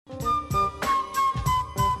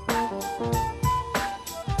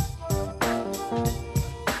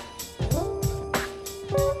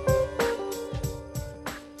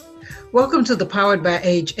Welcome to the Powered by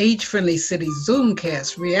Age-Friendly City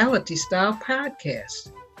Zoomcast reality-style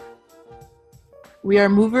podcast. We are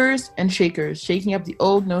movers and shakers, shaking up the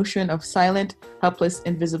old notion of silent, helpless,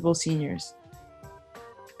 invisible seniors.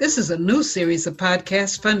 This is a new series of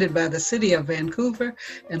podcasts funded by the City of Vancouver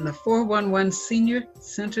and the 411 Senior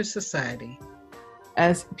Center Society.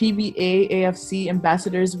 As PBA AFC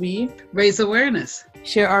ambassadors, we raise awareness,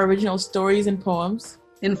 share our original stories and poems,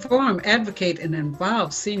 inform, advocate, and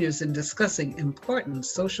involve seniors in discussing important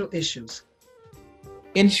social issues.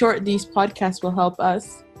 In short, these podcasts will help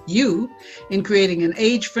us, you, in creating an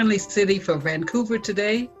age-friendly city for Vancouver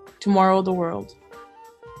today, tomorrow the world.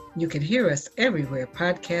 You can hear us everywhere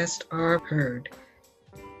podcasts are heard.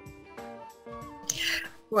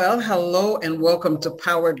 Well, hello and welcome to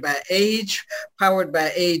Powered by Age. Powered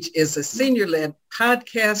by Age is a senior-led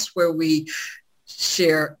podcast where we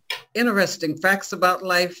share interesting facts about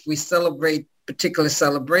life. We celebrate particular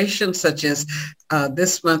celebrations, such as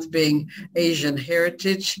this month being Asian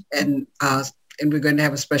Heritage, and we're going to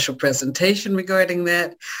have a special presentation regarding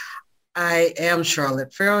that. I am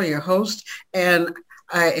Charlotte Farrell, your host, and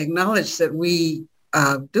I acknowledge that we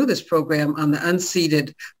do this program on the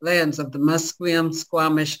unceded lands of the Musqueam,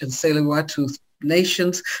 Squamish, and Tsleil-Waututh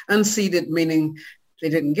nations. Unceded meaning they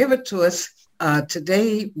didn't give it to us.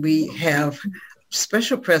 Today we have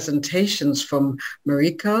special presentations from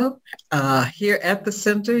Marika here at the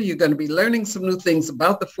center. You're going to be learning some new things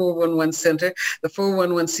about the 411 Center. The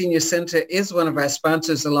 411 Senior Center is one of our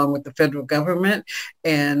sponsors along with the federal government,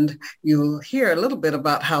 and you'll hear a little bit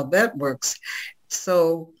about how that works.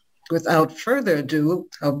 So without further ado,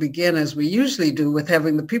 I'll begin as we usually do with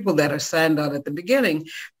having the people that are signed on at the beginning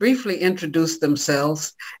briefly introduce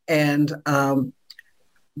themselves, and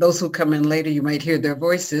those who come in later, you might hear their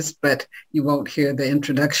voices, but you won't hear the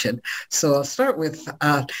introduction. So I'll start with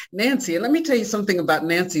Nancy. And let me tell you something about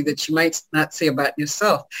Nancy that you might not say about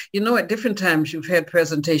yourself. You know, at different times, you've had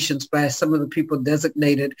presentations by some of the people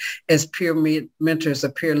designated as peer mentors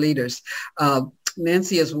or peer leaders.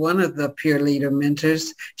 Nancy is one of the peer leader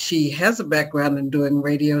mentors. She has a background in doing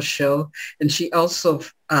radio show, and she also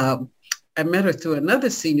I met her through another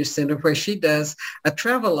senior center where she does a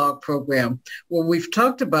travelogue program where we've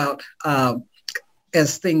talked about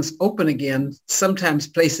as things open again, sometimes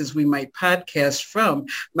places we might podcast from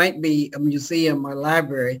might be a museum or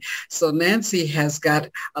library. So Nancy has got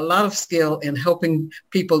a lot of skill in helping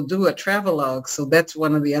people do a travelogue. So that's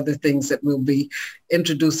one of the other things that we'll be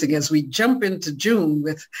introducing as we jump into June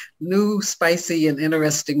with new, spicy, and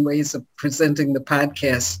interesting ways of presenting the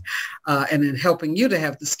podcast and in helping you to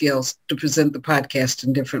have the skills to present the podcast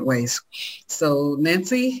in different ways. So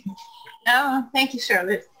Nancy? Oh, thank you,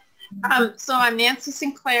 Charlotte. So I'm Nancy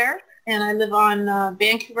Sinclair, and I live on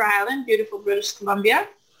Vancouver Island, beautiful British Columbia.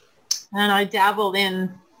 And I dabble in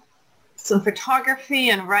some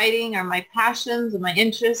photography and writing are my passions and my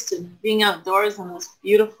interests, and being outdoors in this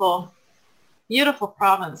beautiful, beautiful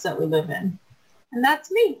province that we live in. And that's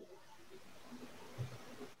me.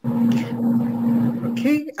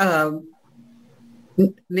 Okay.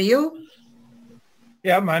 Neil?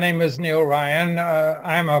 Yeah, my name is Neil Ryan.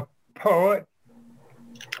 I'm a poet.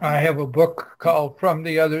 I have a book called From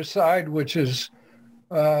the Other Side, which is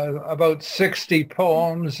about 60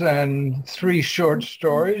 poems and 3 short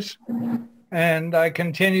stories. And I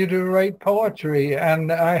continue to write poetry.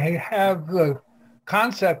 And I have the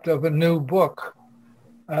concept of a new book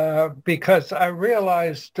because I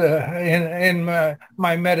realized in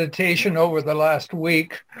my meditation over the last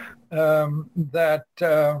week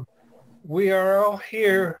that we are all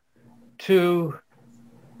here to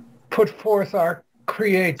put forth our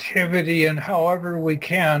creativity in however we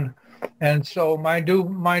can. And so my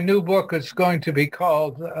new book is going to be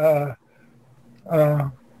called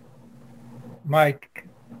my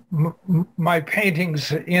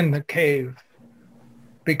paintings in the cave,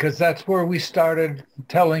 because that's where we started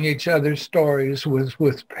telling each other stories, was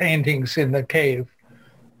with paintings in the cave.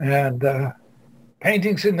 And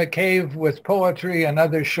paintings in the cave with poetry and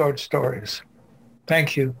other short stories.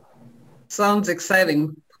 Thank you. Sounds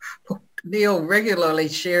exciting. Neil regularly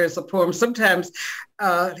shares a poem. Sometimes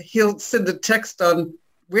he'll send a text on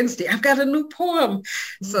Wednesday, I've got a new poem.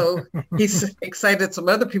 So he's excited some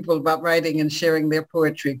other people about writing and sharing their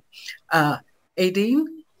poetry. Aideen?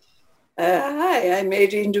 Hi, I'm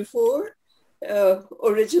Aideen Dufour,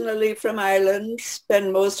 originally from Ireland,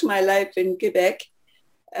 spent most of my life in Quebec.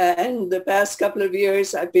 And the past couple of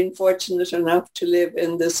years, I've been fortunate enough to live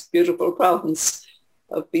in this beautiful province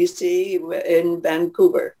of BC in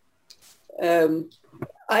Vancouver.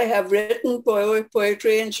 I have written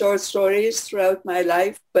poetry and short stories throughout my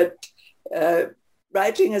life, but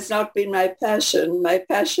writing has not been my passion. My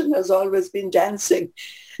passion has always been dancing,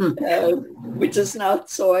 which is not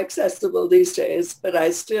so accessible these days, but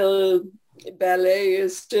ballet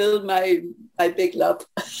is still my big love.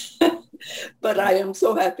 But I am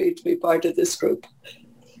so happy to be part of this group.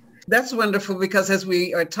 That's wonderful, because as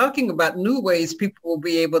we are talking about new ways people will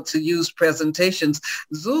be able to use presentations,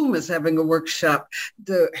 Zoom is having a workshop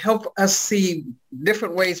to help us see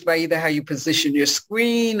different ways by either how you position your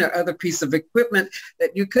screen or other piece of equipment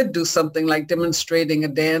that you could do something like demonstrating a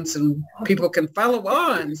dance and people can follow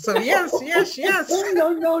on. So yes. No.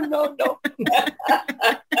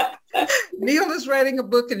 Neil is writing a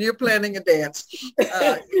book and you're planning a dance.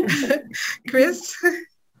 Chris?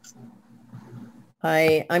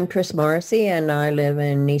 Hi, I'm Chris Morrissey, and I live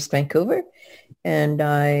in East Vancouver, and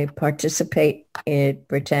I participate at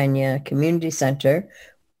Britannia Community Centre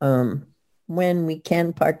when we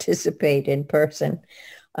can participate in person.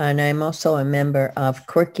 And I'm also a member of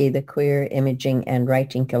Quirky, the Queer Imaging and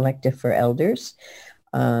Writing Collective for Elders.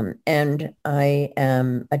 And I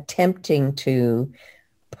am attempting to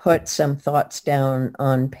put some thoughts down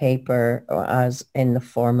on paper as in the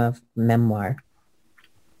form of memoir.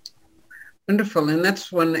 Wonderful. And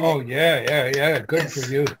that's one. Oh, yeah. Good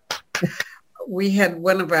for you. We had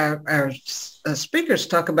one of our speakers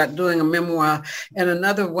talk about doing a memoir. And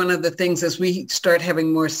another one of the things as we start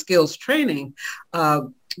having more skills training,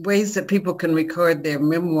 ways that people can record their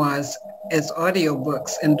memoirs as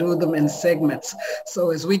audiobooks and do them in segments. So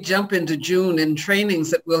as we jump into June and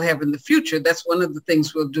trainings that we'll have in the future, that's one of the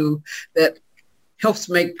things we'll do that helps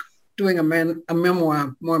make doing a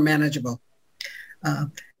memoir more manageable.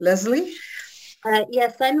 Leslie?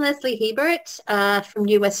 Yes, I'm Leslie Hebert from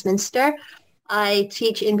New Westminster. I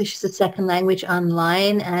teach English as a second language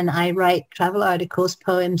online, and I write travel articles,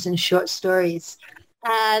 poems, and short stories.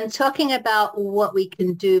 And talking about what we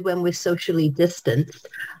can do when we're socially distanced,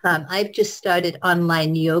 I've just started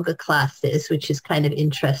online yoga classes, which is kind of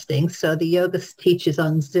interesting. So the yoga teacher's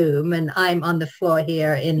on Zoom, and I'm on the floor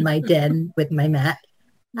here in my den with my mat.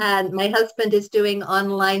 And my husband is doing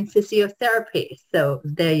online physiotherapy. So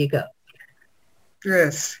there you go.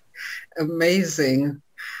 Yes, amazing.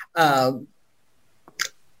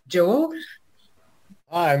 Joel?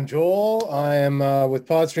 Hi, I'm Joel. I am with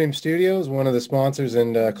Podstream Studios, one of the sponsors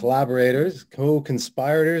and collaborators,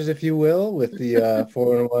 co-conspirators, if you will, with the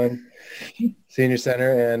 411 Senior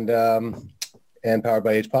Center and Powered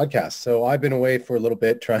by Age podcast. So I've been away for a little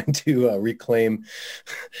bit trying to reclaim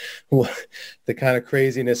the kind of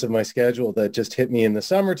craziness of my schedule that just hit me in the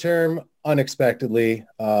summer term unexpectedly.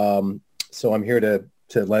 So I'm here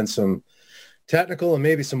to lend some technical and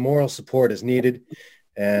maybe some moral support as needed.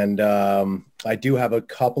 And I do have a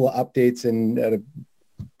couple of updates at an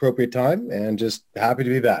appropriate time, and just happy to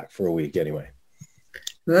be back for a week anyway.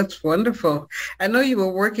 That's wonderful. I know you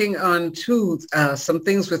were working on some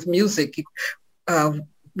things with music.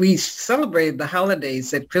 We celebrated the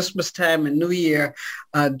holidays at Christmas time and New Year.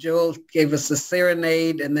 Joel gave us a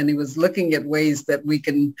serenade, and then he was looking at ways that we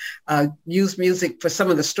can use music for some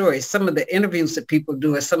of the stories. Some of the interviews that people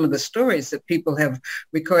do are some of the stories that people have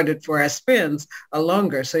recorded for our spins are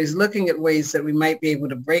longer. So he's looking at ways that we might be able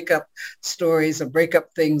to break up stories or break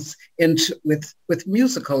up things with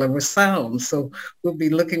musical or with sound. So we'll be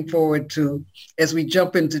looking forward to, as we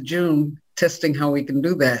jump into June, testing how we can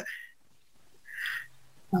do that.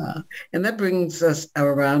 And that brings us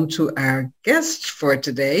around to our guest for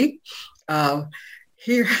today.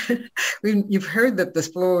 Here, you've heard that the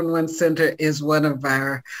 411 Center is one of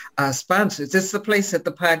our sponsors. It's the place that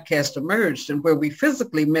the podcast emerged and where we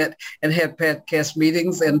physically met and had podcast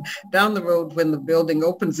meetings. And down the road, when the building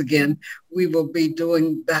opens again, we will be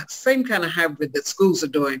doing that same kind of hybrid that schools are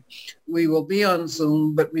doing. We will be on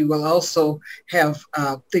Zoom, but we will also have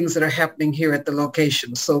things that are happening here at the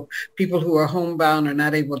location. So people who are homebound or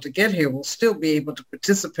not able to get here will still be able to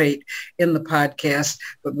participate in the podcast,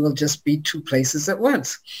 but we'll just be two places at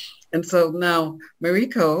once. And so now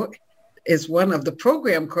Mariko is one of the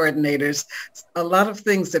program coordinators. A lot of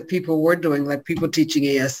things that people were doing, like people teaching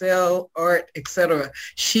ASL, art, etc.,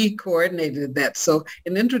 she coordinated that. So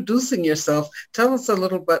in introducing yourself, tell us a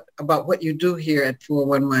little bit about what you do here at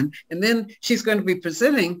 411. And then she's going to be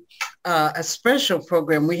presenting a special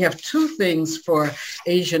program. We have two things for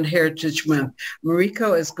Asian Heritage Month.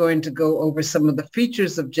 Mariko is going to go over some of the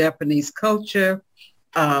features of Japanese culture,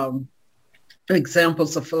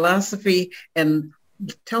 examples of philosophy, and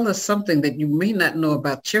tell us something that you may not know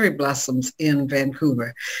about cherry blossoms in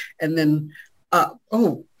Vancouver. And then,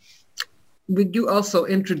 would you also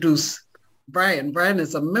introduce Brian. Brian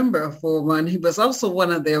is a member of 401. He was also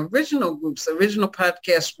one of the original groups, the original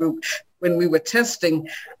podcast group, when we were testing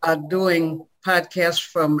doing podcasts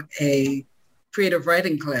from a creative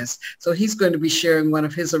writing class. So he's going to be sharing one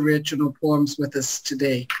of his original poems with us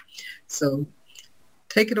today. So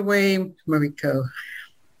take it away, Mariko.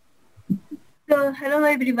 So hello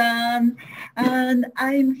everyone, and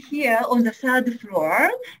I'm here on the third floor,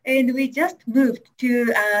 and we just moved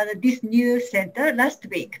to this new center last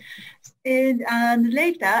week. And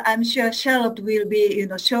later, I'm sure Charlotte will be,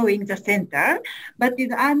 showing the center. But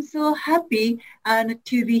I'm so happy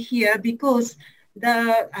to be here because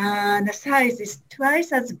the size is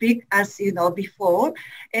twice as big as before,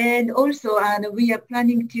 and also we are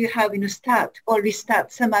planning to have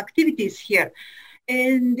restart some activities here,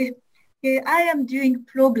 and I am doing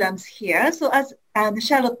programs here. So as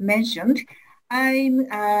Charlotte mentioned, I'm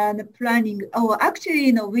planning. Oh,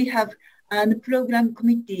 actually, we have a program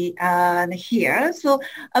committee here. So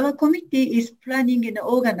our committee is planning and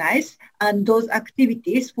organize those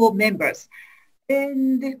activities for members.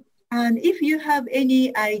 And if you have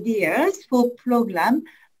any ideas for program,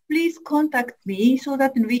 please contact me so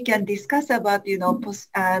that we can discuss about the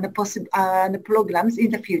programs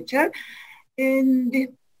in the future. And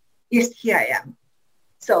yes, here I am.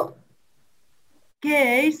 So,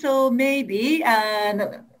 okay, so maybe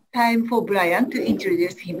time for Brian to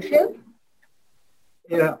introduce himself.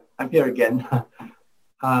 Yeah, I'm here again.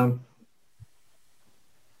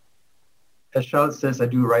 As Charlotte says, I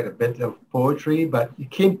do write a bit of poetry, but it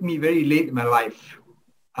came to me very late in my life.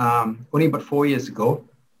 Only about 4 years ago,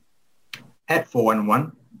 at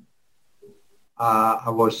 411, I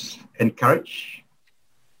was encouraged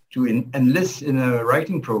to enlist in a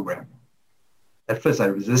writing program. At first I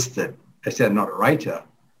resisted. I said, I'm not a writer.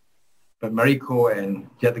 But Mariko and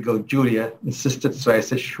the other girl, Julia, insisted. So I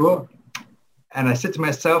said, sure. And I said to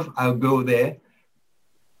myself, I'll go there.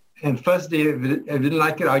 And first day, if I didn't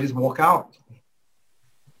like it, I'll just walk out.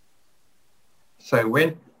 So I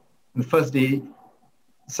went. And the first day,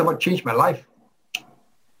 somewhat changed my life.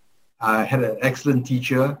 I had an excellent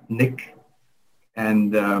teacher, Nick.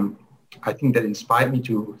 And I think that inspired me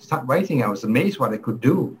to start writing. I was amazed what I could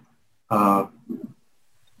do.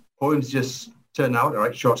 Poems just turned out. I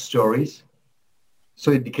write short stories.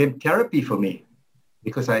 So it became therapy for me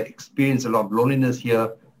because I experienced a lot of loneliness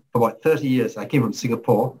here for about 30 years. I came from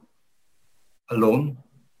Singapore alone,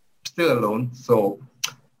 still alone. So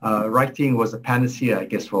writing was a panacea, I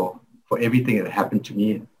guess, for everything that happened to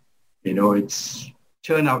me. It's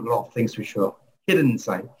turned out a lot of things which were hidden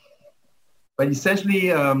inside. But essentially,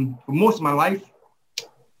 for most of my life,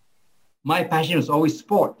 my passion was always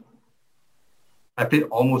sport. I played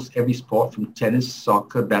almost every sport from tennis,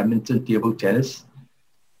 soccer, badminton, table tennis.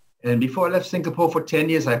 And before I left Singapore for 10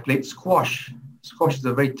 years, I played squash. Squash is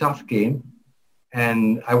a very tough game.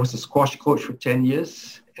 And I was a squash coach for 10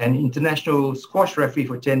 years and international squash referee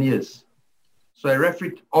for 10 years. So I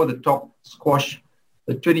refereed all the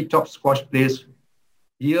 20 top squash players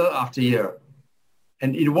year after year.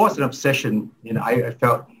 And it was an obsession. I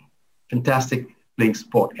felt fantastic playing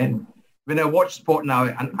sport. And when I watch sport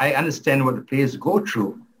now, I understand what the players go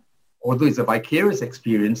through. Although it's a vicarious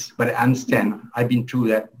experience, but I understand. I've been through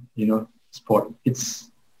that, sport.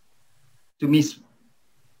 It's, to me,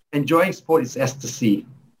 enjoying sport is ecstasy.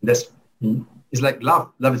 It's like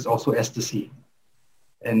love. Love is also ecstasy.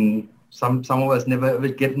 And some of us never ever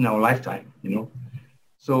get in our lifetime,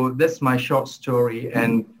 So that's my short story.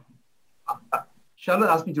 And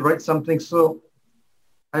Charlotte asked me to write something, so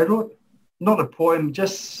I wrote not a poem,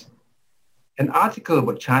 just an article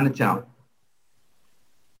about Chinatown.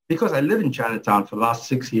 Because I live in Chinatown for the last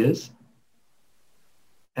 6 years,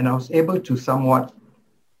 and I was able to somewhat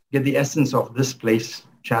get the essence of this place,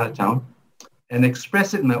 Chinatown, and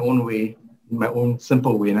express it in my own way, in my own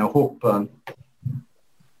simple way. And I hope you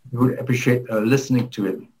would appreciate listening to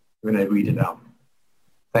it when I read it out.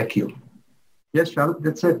 Thank you. Yes, Charlotte,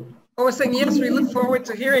 that's it. I was saying, yes, we look forward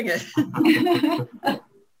to hearing it.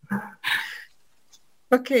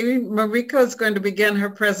 Okay, Mariko is going to begin her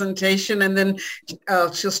presentation, and then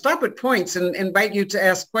she'll stop at points and invite you to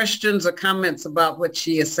ask questions or comments about what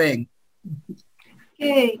she is saying.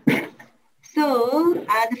 Okay. So,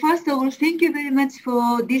 first of all, thank you very much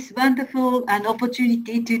for this wonderful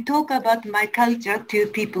opportunity to talk about my culture to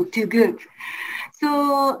people, to groups.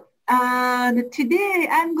 So, today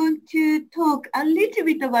I'm going to talk a little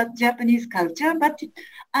bit about Japanese culture, but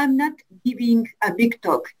I'm not giving a big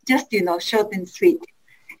talk, just, short and sweet.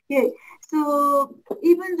 Okay, so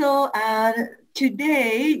even though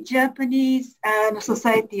today, Japanese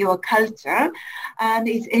society or culture and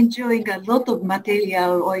is enjoying a lot of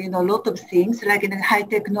material or, a lot of things like high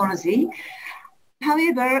technology.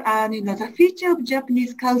 However, the feature of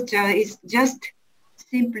Japanese culture is just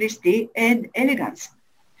simplicity and elegance.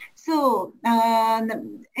 So,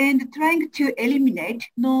 and trying to eliminate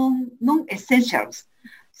non-essentials.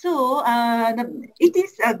 So, it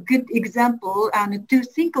is a good example to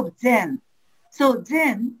think of Zen. So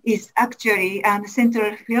Zen is actually a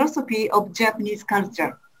central philosophy of Japanese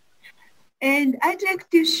culture. And I'd like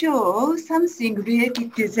to show something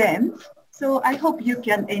related to Zen. So I hope you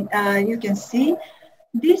can see.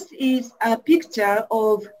 This is a picture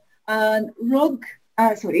of rock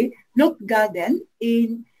garden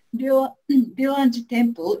in Ryoanji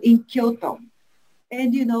Temple in Kyoto.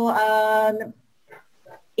 And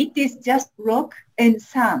it is just rock and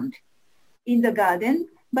sand in the garden.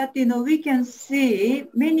 But, we can see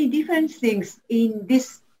many different things in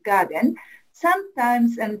this garden.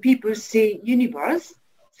 Sometimes people see universe.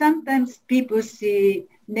 Sometimes people see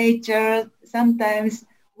nature. Sometimes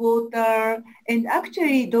water. And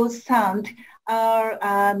actually those sounds are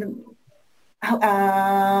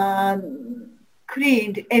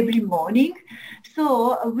cleaned every morning.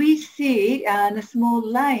 So we see small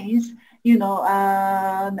lines,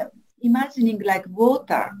 imagining like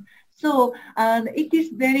water. So it is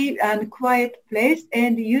very quiet place,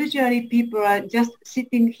 and usually people are just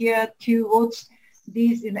sitting here to watch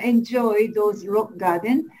these and enjoy those rock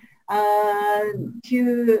garden.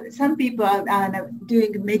 Some people are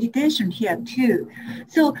doing meditation here too.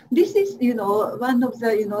 So this is one of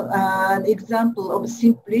the example of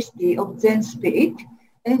simplicity of Zen spirit.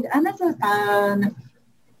 And another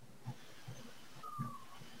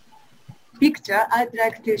picture I'd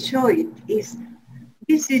like to show it is.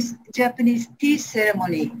 This is Japanese tea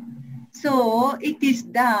ceremony. So it is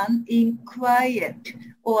done in quiet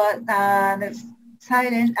or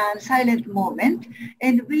silent moment,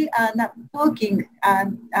 and we are not talking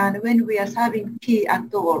and when we are serving tea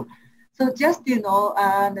at all. So just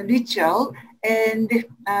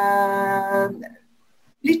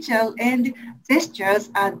ritual and gestures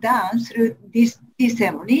are done through this tea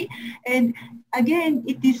ceremony. And again,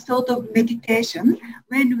 it is sort of meditation.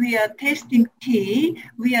 When we are tasting tea,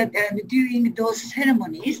 we are doing those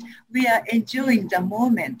ceremonies, we are enjoying the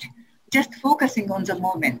moment, just focusing on the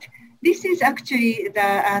moment. This is actually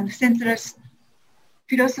the central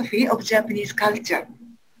philosophy of Japanese culture.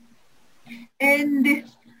 And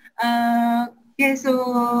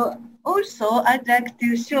so also I'd like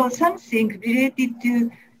to show something related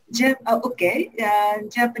to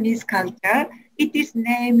Japanese culture. It is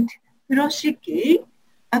named furoshiki.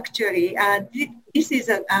 Actually, this is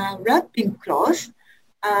a wrapping cloth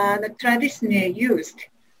traditionally used.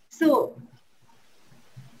 So,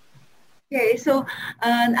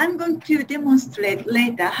 I'm going to demonstrate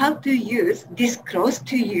later how to use this cloth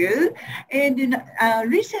to you. And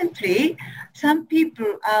recently, some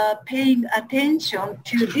people are paying attention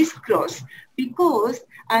to this cloth because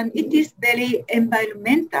it is very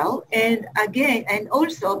environmental, and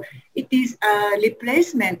also it is a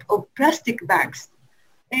replacement of plastic bags.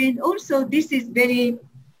 And also this is very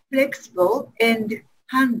flexible and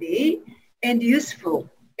handy and useful,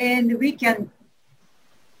 and we can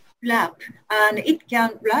wrap, and it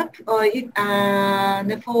can wrap or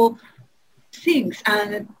for things,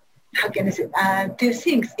 and how can I say, to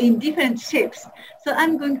things in different shapes. So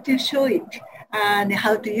I'm going to show it and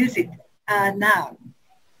how to use it now.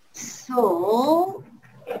 So,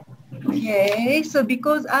 so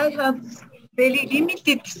because I have very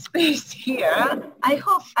limited space here, I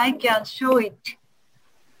hope I can show it.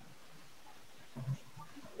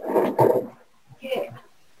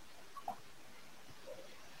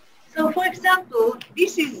 So for example,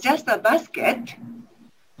 this is just a basket.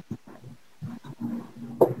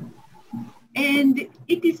 And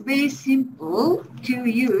it is very simple to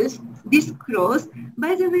use this cloth.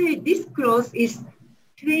 By the way, this cloth is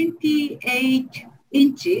 28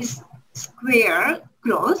 inches square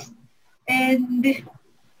cloth. And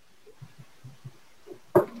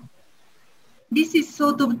this is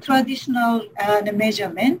sort of traditional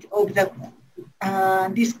measurement of the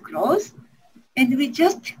this cloth. And we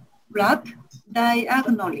just wrap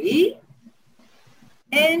diagonally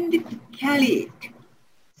and carry it.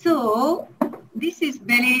 So this is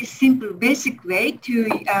very simple, basic way to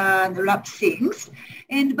wrap things.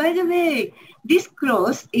 And by the way, this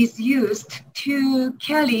cloth is used to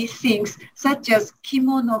carry things such as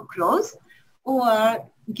kimono cloth or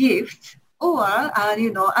gifts or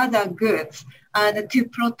other goods to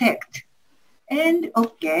protect. And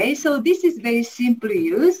so this is very simple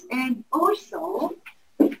use. And also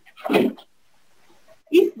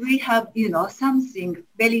if we have, something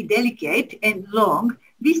very delicate and long,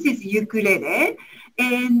 this is ukulele,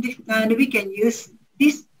 and we can use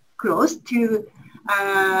this cloth to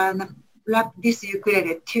wrap this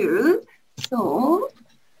ukulele too. So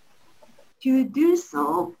to do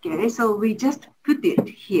so, okay, so we just put it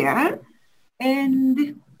here,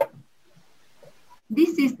 and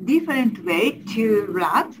this is different way to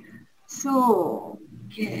wrap. So,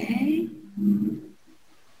 okay,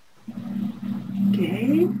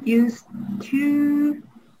 use two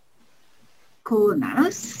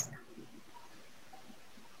corners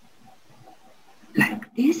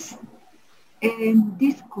like this, and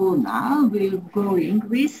this corner will go in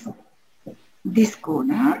with this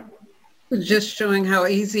corner. Just showing how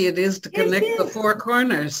easy it is to connect the four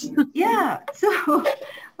corners. Yeah, so,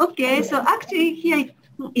 okay, so actually here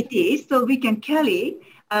it is, so we can carry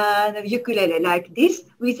the ukulele like this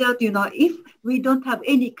without, if we don't have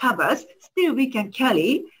any covers, still we can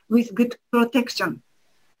carry with good protection.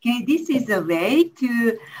 Okay, this is a way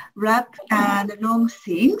to wrap long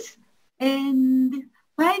things. And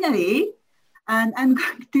finally, and I'm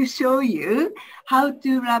going to show you how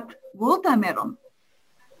to wrap watermelon.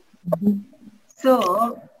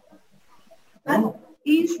 So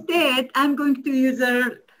instead, I'm going to use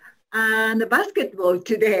the basketball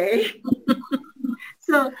today.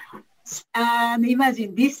 So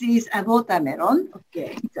imagine this is a watermelon.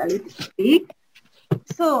 Okay, it's a little big.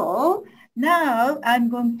 So now I'm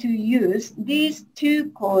going to use these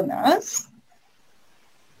two corners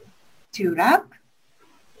to wrap.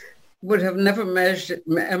 Would have never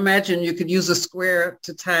imagined you could use a square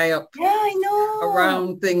to tie up a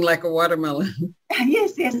round thing like a watermelon.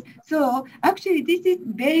 Yes. So actually this is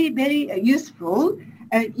very, very useful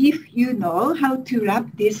if you know how to wrap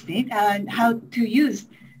this thing and how to use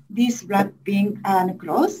this wrapping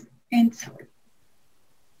cloth.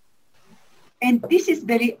 And this is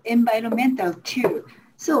very environmental too.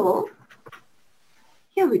 So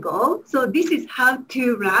here we go. So this is how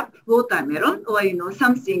to wrap watermelon or,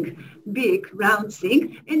 something big, round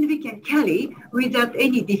thing, and we can carry without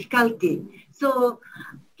any difficulty. So,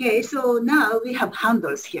 okay, so now we have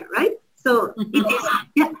handles here, right? So it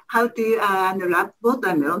is how to wrap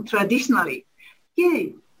watermelon traditionally.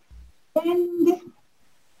 Okay. And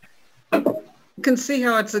you can see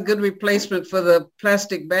how it's a good replacement for the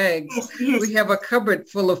plastic bags. Yes. We have a cupboard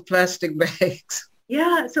full of plastic bags.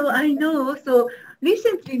 Yeah, so I know. So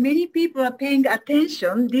recently, many people are paying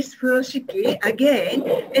attention this furoshiki again,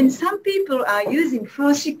 and some people are using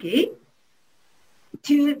furoshiki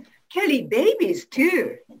to carry babies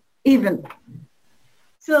too, even.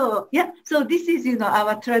 So so this is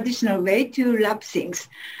our traditional way to wrap things,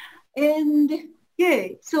 and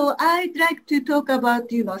so I'd like to talk about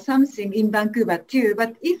something in Vancouver too.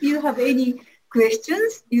 But if you have any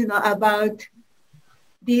questions about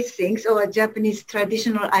these things or Japanese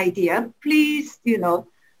traditional idea, please,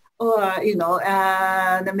 or,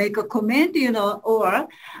 make a comment, or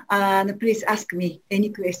please ask me any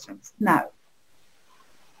questions now.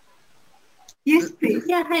 Yes, please.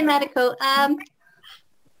 Yeah, hi, Mariko.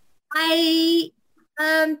 I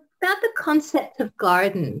found the concept of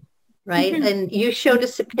garden, right? Mm-hmm. And you showed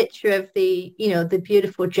us a picture of the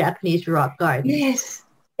beautiful Japanese rock garden. Yes.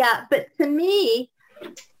 Yeah, but to me,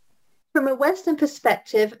 from a Western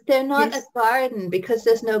perspective, they're not a garden because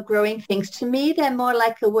there's no growing things. To me, they're more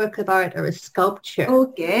like a work of art or a sculpture.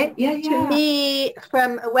 Okay, yeah. To me,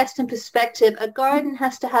 from a Western perspective, a garden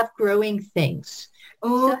has to have growing things.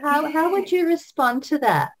 Okay. So how would you respond to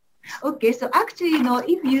that? Okay, so actually,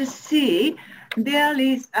 if you see, there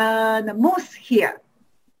is the moss here.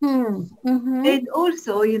 Mm-hmm. And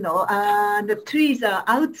also, the trees are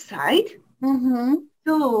outside. Mm-hmm.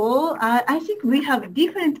 So I think we have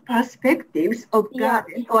different perspectives of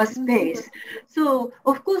garden or space. So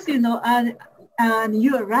of course, and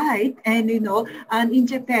you're right. And, and in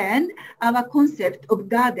Japan, our concept of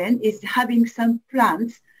garden is having some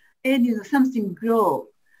plants and, something grow.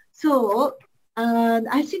 So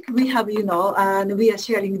I think we have, and we are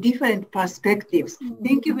sharing different perspectives. Mm-hmm.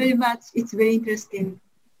 Thank you very much. It's very interesting.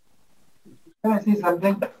 Can I say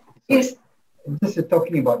something? Yes. This is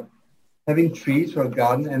talking about having trees for a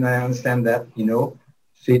garden, and I understand that,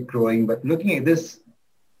 seed growing. But looking at this,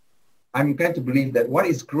 I'm going to believe that what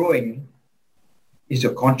is growing is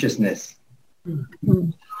your consciousness.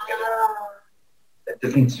 Mm-hmm. A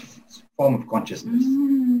different form of consciousness.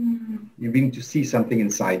 Mm-hmm. You're being to see something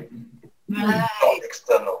inside, right. Not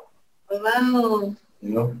external. Wow.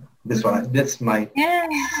 That's my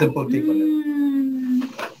simple take on it.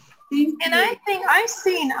 And I think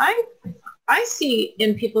I see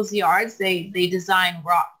in people's yards, they design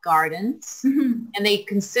rock gardens, mm-hmm. and they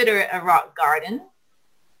consider it a rock garden.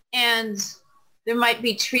 And there might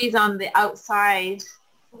be trees on the outside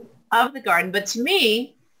of the garden. But to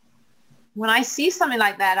me, when I see something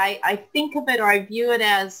like that, I think of it, or I view it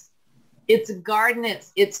as it's a garden.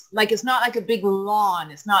 It's like, it's not like a big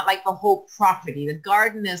lawn. It's not like the whole property. The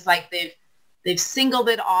garden is like they've singled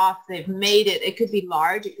it off. They've made it. It could be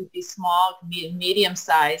large. It could be small. It could be medium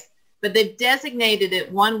size. But they've designated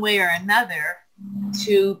it one way or another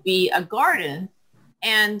to be a garden.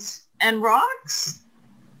 And rocks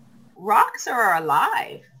are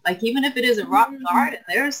alive. Like, even if it is a rock garden,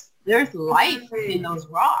 there's life in those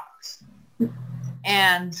rocks.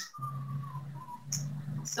 And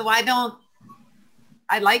so I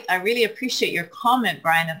really appreciate your comment,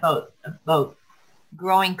 Brian, about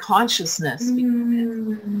growing consciousness.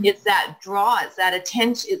 Because it's that draw, it's that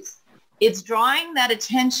attention, it's drawing that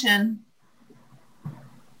attention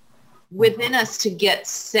within us to get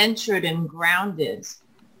centered and grounded,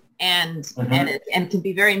 and can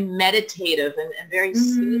be very meditative and very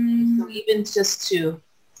soothing. So even just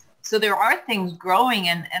so there are things growing,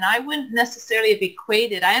 and I wouldn't necessarily have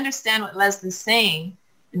equated. I understand what Leslie's saying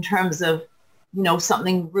in terms of,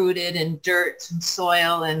 something rooted in dirt and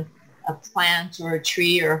soil and a plant or a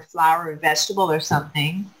tree or a flower or a vegetable or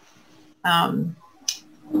something. And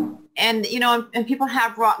people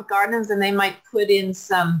have rock gardens, and they might put in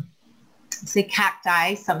some, say,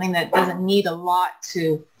 cacti, something that doesn't need a lot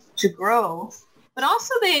to grow. But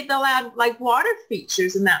also they'll add like water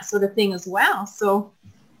features and that sort of thing as well. So,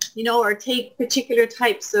 or take particular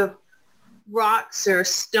types of rocks or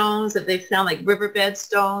stones that they found, like riverbed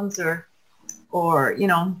stones or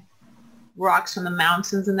rocks from the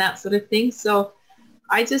mountains and that sort of thing. So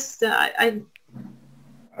I just, rock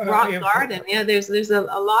garden, there's a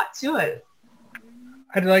lot to it.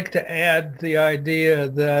 I'd like to add the idea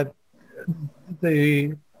that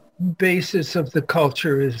the basis of the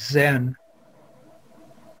culture is Zen.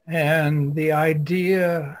 And the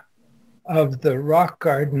idea of the rock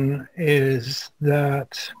garden is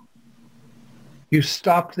that you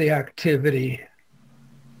stop the activity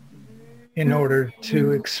in order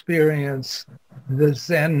to experience the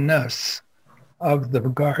Zenness of the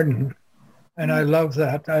garden. And I love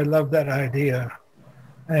that. I love that idea.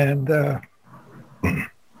 And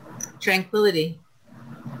tranquility.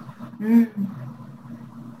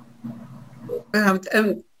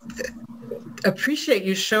 And appreciate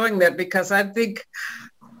you showing that, because I think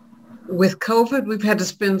with COVID, we've had to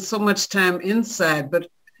spend so much time inside, but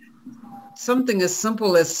something as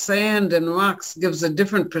simple as sand and rocks gives a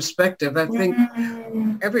different perspective. I think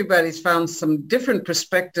everybody's found some different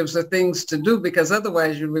perspectives of things to do, because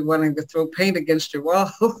otherwise you'd be wanting to throw paint against your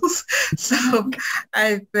walls. So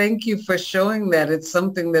I thank you for showing that. It's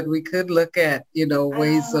something that we could look at,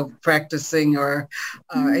 ways of practicing, or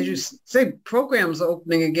as you say, programs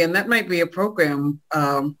opening again. That might be a program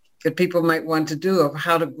that people might want to do, of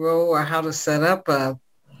how to grow or how to set up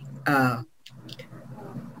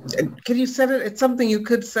can you set it? It's something you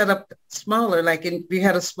could set up smaller, like if you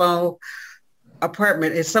had a small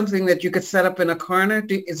apartment. It's something that you could set up in a corner.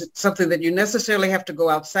 Is it something that you necessarily have to go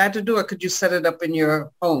outside to do, or could you set it up in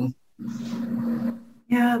your home?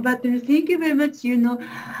 Yeah, but thank you very much.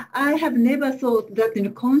 I have never thought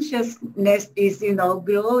that consciousness is,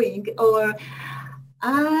 growing, or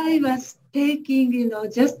I was taking,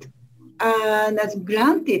 just as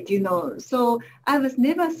granted, So I was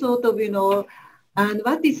never thought of, and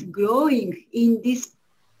what is growing in this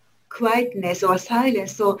quietness or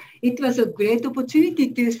silence. So it was a great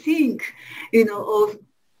opportunity to think, of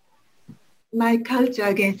my culture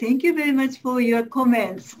again. Thank you very much for your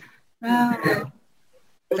comments.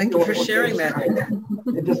 Thank you for sharing that.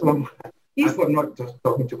 Just one. Yes. I'm not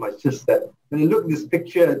talking too much. Just that when you look at this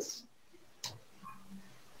picture,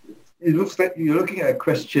 it looks like you're looking at a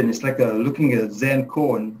question. It's like looking at a Zen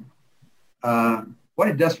koan. What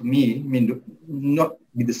it does for me, not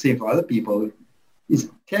be the same for other people, is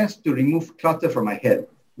tends to remove clutter from my head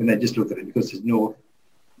when I just look at it, because there's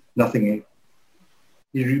nothing.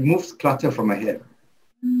 It removes clutter from my head.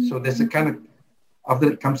 So there's a kind of, after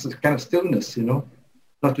it comes a kind of stillness, not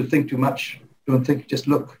to think too much. Don't think, just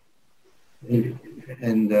look.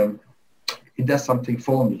 And it does something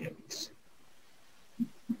for me, at least.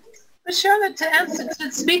 But Charlotte,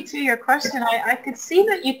 to speak to your question, I could see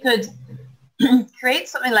that you could create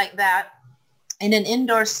something like that in an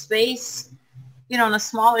indoor space, on a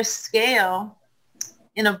smaller scale,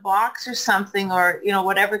 in a box or something, or,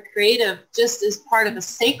 whatever creative, just as part of a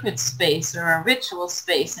sacred space or a ritual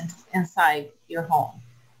space inside your home.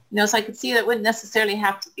 So I could see that it wouldn't necessarily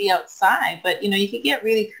have to be outside, but, you could get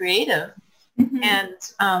really creative and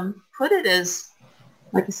put it as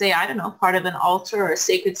like I say, I don't know, part of an altar or a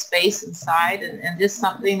sacred space inside, and just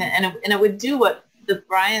something that, and it would do what the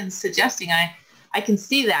Brian's suggesting. I can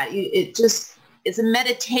see that. It's a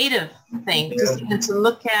meditative thing, just even to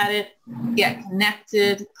look at it, get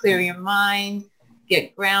connected, clear your mind,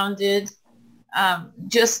 get grounded,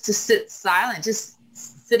 just to sit silent, just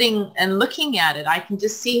sitting and looking at it. I can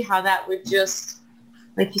just see how that would just,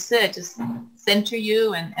 like you said, just center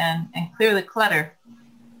you and clear the clutter.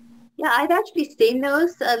 Yeah, I've actually seen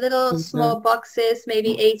those little small boxes,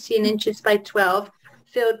 maybe 18 inches by 12,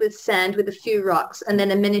 filled with sand with a few rocks and then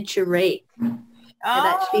a miniature rake.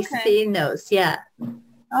 I've actually seen those, yeah.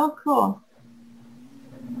 Oh, cool.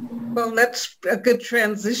 Well, that's a good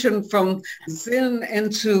transition from Zen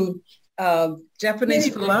into Japanese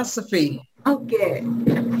philosophy. Okay.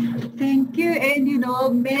 Thank you.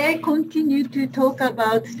 And, may I continue to talk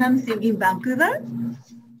about something in Vancouver?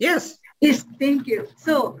 Yes. Yes, thank you.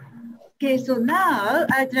 So now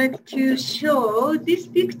I'd like to show this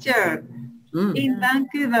picture in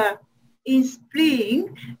Vancouver in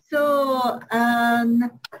spring. So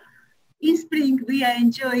in spring, we are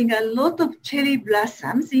enjoying a lot of cherry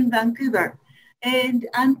blossoms in Vancouver. And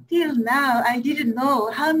until now, I didn't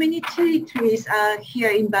know how many cherry trees are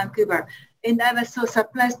here in Vancouver. And I was so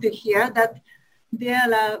surprised to hear that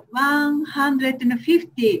there are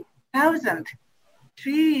 150,000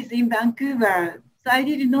 trees in Vancouver. So I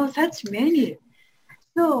didn't know such many.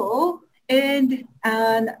 So, and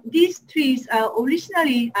these trees are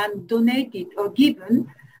originally donated or given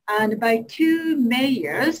by two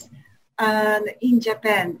mayors in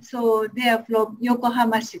Japan. So they are from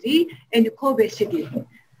Yokohama City and Kobe City.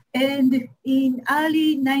 And in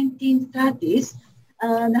early 1930s,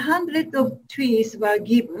 hundreds of trees were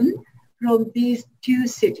given from these two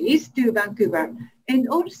cities to Vancouver. And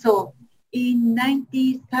also in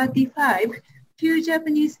 1935, two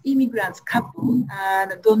Japanese immigrants couple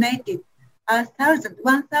donated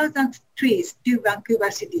 1,000 trees to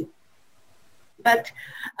Vancouver City. But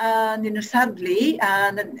sadly,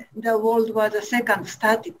 the World War II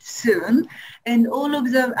started soon, and all of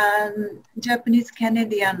the Japanese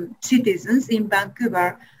Canadian citizens in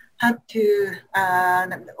Vancouver had to,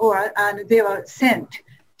 they were sent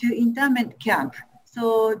to internment camp.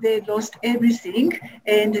 So they lost everything,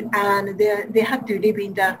 and they had to live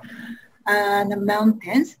in the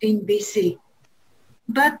mountains in BC.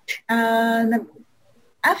 But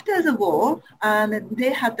after the war,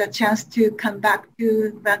 they had the chance to come back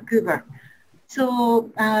to Vancouver.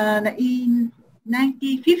 So in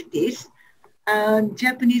 1950s,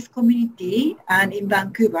 Japanese community in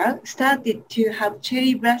Vancouver started to have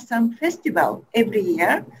Cherry Blossom Festival every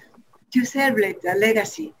year to celebrate the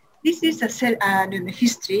legacy. This is a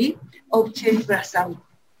history of Cherry Blossom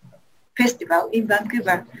Festival in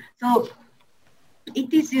Vancouver. So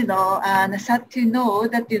it is, sad to know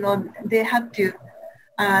that, they have to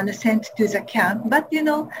sent to the camp, but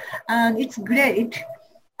it's great.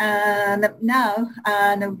 Now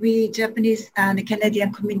we Japanese and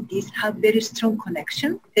Canadian communities have very strong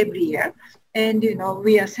connection every year, and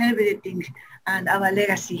we are celebrating our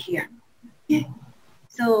legacy here. Yeah.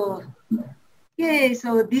 So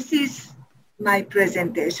this is my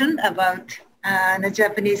presentation about the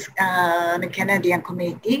Japanese Canadian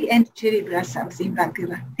community and cherry blossoms in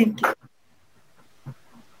Vancouver. Thank you.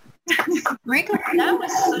 Rika, that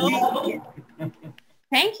was so.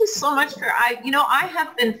 Thank you so much for. I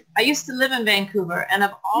used to live in Vancouver, and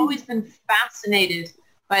I've always been fascinated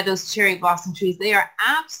by those cherry blossom trees. They are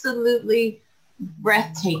absolutely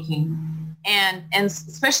breathtaking, and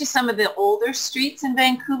especially some of the older streets in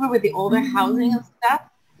Vancouver with the older housing and stuff.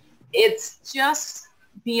 It's just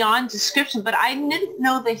beyond description. But I didn't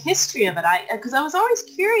know the history of it. Because I was always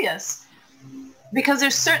curious. Because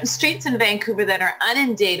there's certain streets in Vancouver that are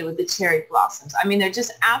inundated with the cherry blossoms. I mean, they're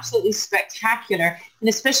just absolutely spectacular. And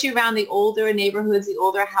especially around the older neighborhoods, the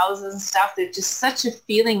older houses and stuff, there's just such a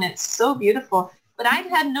feeling that's so beautiful. But I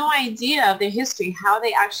had no idea of their history, how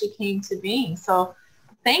they actually came to being. So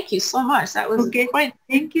thank you so much. That was quite.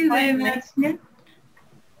 Thank you very much. Yeah.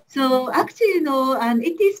 So actually,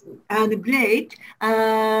 it is great.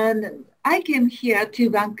 I came here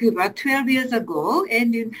to Vancouver 12 years ago,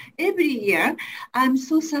 and every year I'm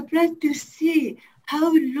so surprised to see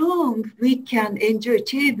how long we can enjoy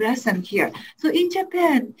cherry blossom here. So in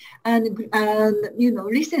Japan,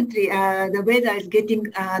 recently the weather is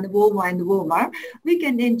getting warmer and warmer. We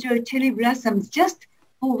can enjoy cherry blossoms just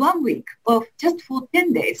for 1 week or just for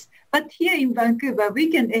 10 days. But here in Vancouver, we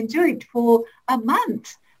can enjoy it for a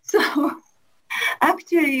month. So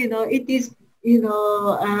actually, it is,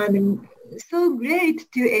 so great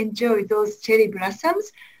to enjoy those cherry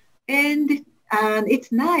blossoms. And And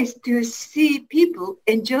it's nice to see people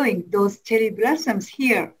enjoying those cherry blossoms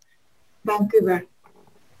here, Vancouver.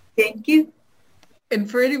 Thank you. And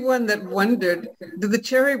for anyone that wondered, do the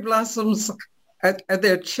cherry blossoms, are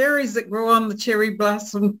there cherries that grow on the cherry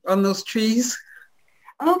blossom on those trees?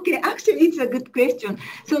 Okay, actually, it's a good question.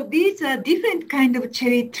 So these are different kind of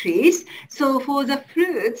cherry trees. So for the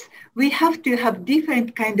fruits, we have to have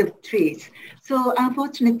different kind of trees. So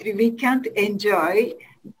unfortunately, we can't enjoy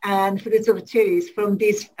fruits of cherries from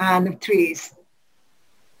these trees.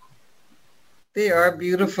 They are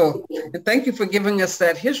beautiful. And thank you for giving us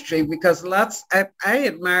that history, because I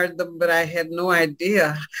admired them, but I had no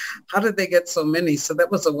idea how did they get so many. So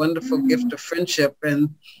that was a wonderful gift of friendship,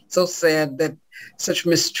 and so sad that such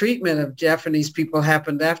mistreatment of Japanese people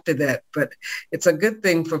happened after that. But it's a good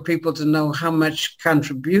thing for people to know how much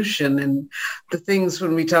contribution and the things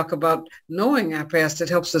when we talk about knowing our past, it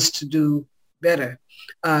helps us to do better.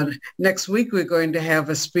 Next week, we're going to have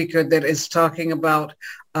a speaker that is talking about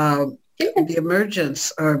the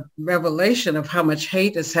emergence or revelation of how much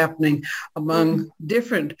hate is happening among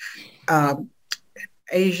different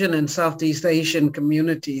Asian and Southeast Asian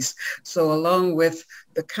communities. So along with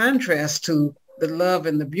the contrast to the love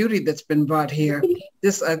and the beauty that's been brought here,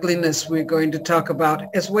 this ugliness we're going to talk about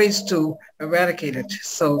as ways to eradicate it.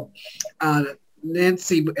 So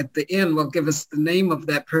Nancy at the end will give us the name of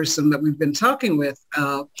that person that we've been talking with,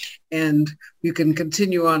 and you can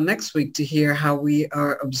continue on next week to hear how we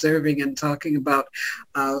are observing and talking about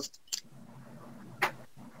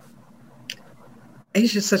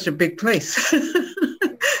Asia is such a big place.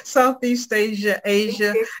 Southeast Asia,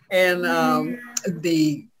 and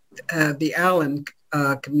the island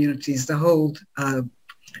communities, the whole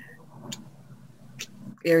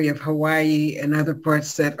area of Hawaii and other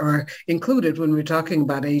parts that are included when we're talking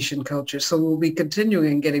about Asian culture. So we'll be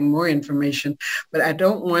continuing and getting more information, but I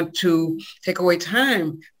don't want to take away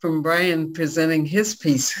time from Brian presenting his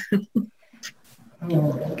piece.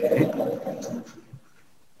 Okay.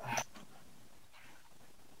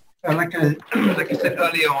 Like I said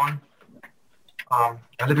earlier on, I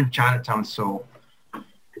live in Chinatown, so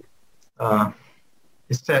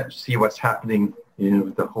it's sad to see what's happening,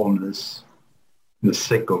 with the homeless, the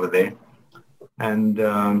sick over there. And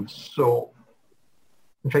so,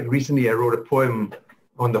 in fact, recently I wrote a poem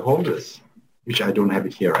on the homeless, which I don't have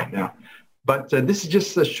it here right now. But this is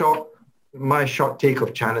just my short take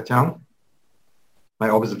of Chinatown,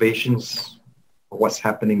 my observations of what's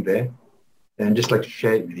happening there, and just like to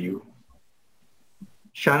share it with you.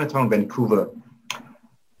 Chinatown, Vancouver.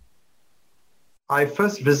 I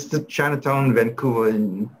first visited Chinatown, Vancouver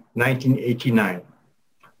in 1989.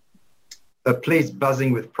 A place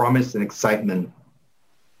buzzing with promise and excitement.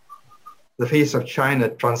 The face of China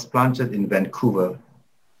transplanted in Vancouver.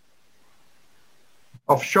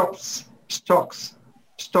 Of shops,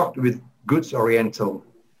 stocked with goods oriental.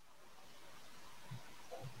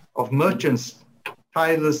 Of merchants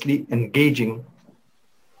tirelessly engaging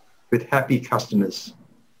with happy customers.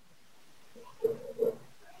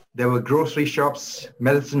 There were grocery shops,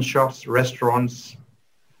 medicine shops, restaurants,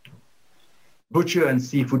 butcher and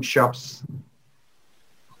seafood shops,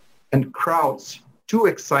 and crowds too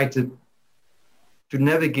excited to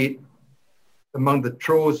navigate among the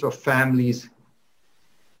troves of families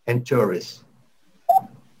and tourists.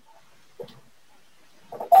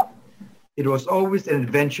 It was always an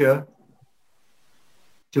adventure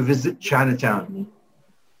to visit Chinatown,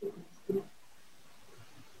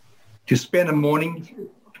 to spend a morning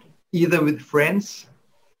either with friends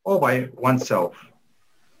or by oneself.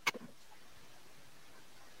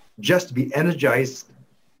 Just to be energized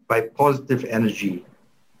by positive energy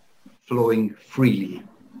flowing freely.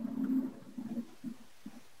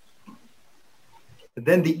 But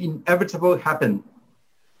then the inevitable happened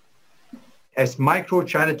as micro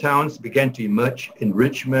Chinatowns began to emerge in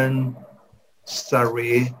Richmond,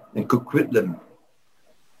 Surrey, and Coquitlam,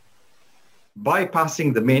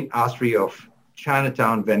 bypassing the main artery of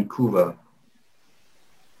Chinatown, Vancouver.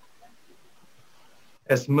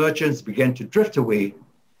 As merchants began to drift away,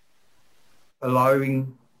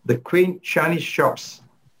 allowing the quaint Chinese shops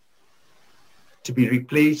to be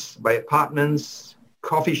replaced by apartments,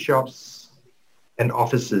 coffee shops, and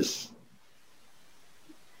offices.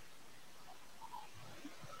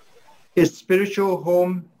 His spiritual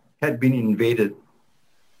home had been invaded.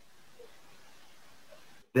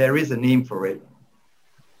 There is a name for it.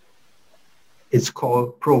 It's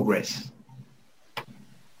called progress.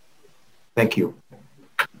 Thank you.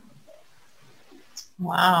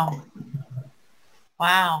 Wow.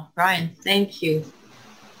 Wow, Brian, thank you.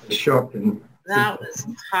 Short and that was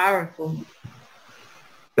powerful.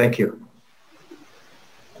 Thank you.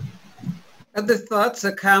 Other thoughts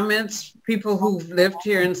or comments, people who've lived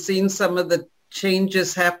here and seen some of the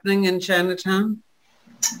changes happening in Chinatown?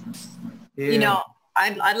 You know,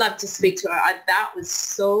 I'd love to speak to her. That was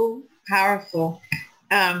so powerful.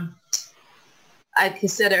 Like I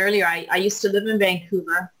said earlier, I used to live in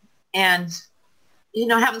Vancouver, and, you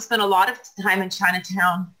know, I haven't spent a lot of time in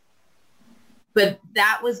Chinatown, but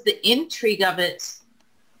that was the intrigue of it,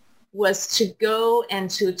 was to go and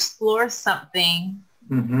to explore something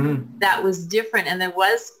that was different. And there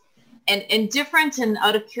was, and different and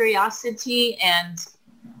out of curiosity and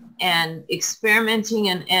experimenting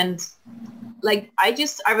and like,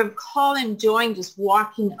 I recall enjoying just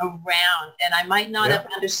walking around, and I might not have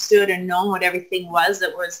understood or known what everything was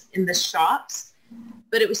that was in the shops,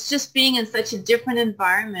 but it was just being in such a different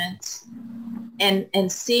environment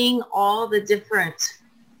and seeing all the different,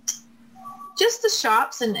 just the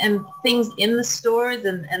shops and things in the stores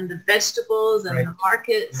and the vegetables and the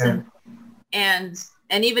markets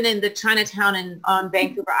and even in the Chinatown on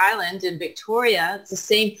Vancouver Island in Victoria, it's the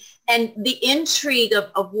same. And the intrigue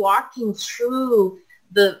of walking through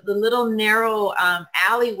the little narrow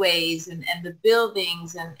alleyways and the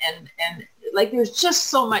buildings and like there's just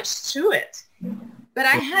so much to it. But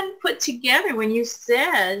I hadn't put together when you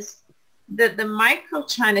said that the micro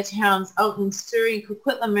Chinatowns out in Surrey,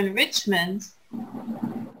 Coquitlam, and Richmond,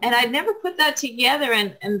 and I'd never put that together.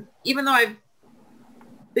 And even though I've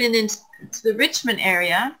been into the Richmond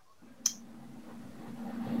area,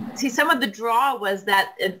 see, some of the draw was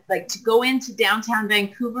that like to go into downtown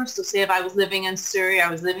Vancouver. So say if I was living in Surrey, I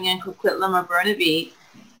was living in Coquitlam or Burnaby,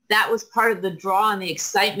 that was part of the draw and the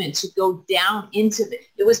excitement to go down into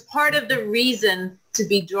it was part of the reason to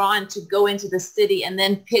be drawn to go into the city and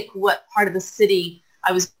then pick what part of the city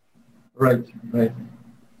I was. Right.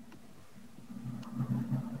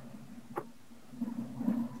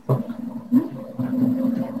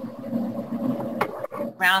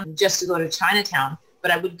 Around just to go to Chinatown,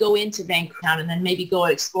 but I would go into Vancouver and then maybe go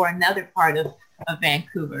explore another part of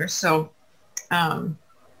Vancouver. So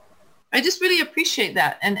I just really appreciate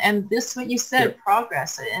that. And this, what you said,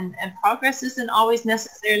 progress, and progress isn't always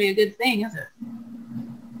necessarily a good thing, is it?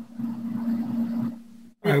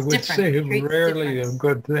 I would say rarely a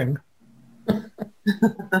good thing.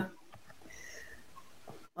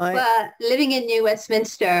 Well, living in New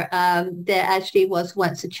Westminster, there actually was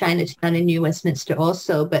once a Chinatown in New Westminster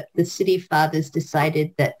also, but the city fathers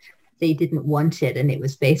decided that they didn't want it, and it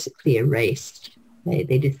was basically erased.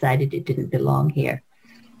 They decided it didn't belong here.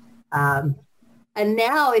 And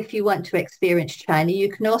now if you want to experience China,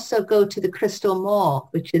 you can also go to the Crystal Mall,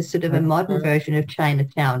 which is sort of a modern version of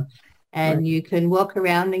Chinatown. And you can walk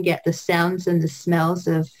around and get the sounds and the smells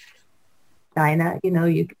of China. You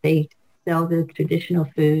know, they sell the traditional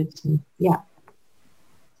foods. And so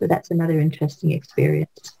that's another interesting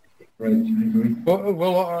experience. Right, I agree.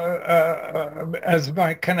 Well, as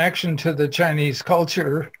my connection to the Chinese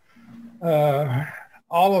culture,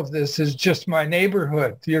 all of this is just my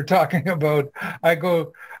neighborhood. You're talking about, I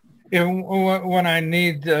go, when I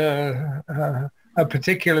need a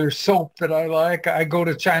particular soap that I like, I go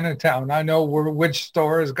to Chinatown. I know which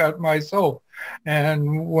store has got my soap.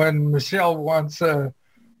 And when Michelle wants a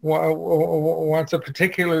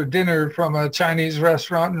particular dinner from a Chinese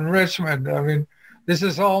restaurant in Richmond, I mean, this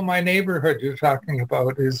is all my neighborhood you're talking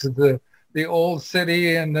about, is the old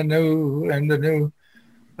city and the new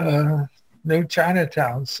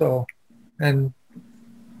Chinatown. So, and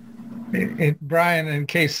Brian, in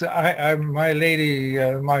case my lady,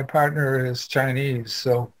 my partner is Chinese,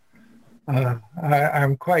 so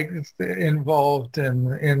I'm quite involved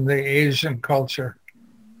in the Asian culture.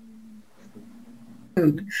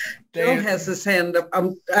 Joel has his hand up.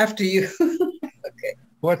 After you. Okay.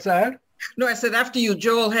 What's that? No, I said after you.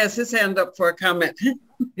 Joel has his hand up for a comment.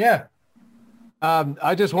 Yeah.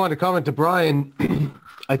 I just wanted to comment to Brian.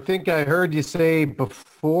 I think I heard you say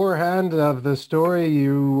beforehand of the story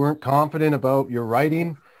you weren't confident about your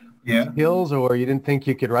writing skills, or you didn't think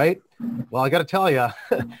you could write. Well, I got to tell you,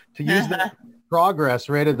 to use that progress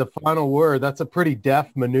right at the final word, that's a pretty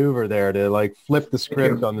deft maneuver there to like flip the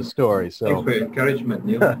script on the story. So thanks for your encouragement,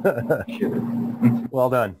 Neil. Well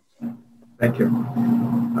done. Thank you.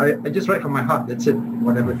 I just write from my heart. That's it.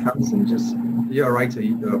 Whatever comes, and just, you're a writer,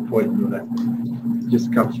 you're a poet, you know that. It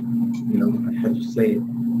just comes, you know, I have to say it.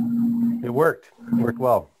 It worked. It worked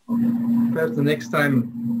well. Perhaps the next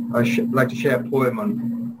time I should like to share a poem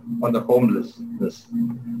on the homelessness.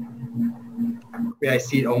 I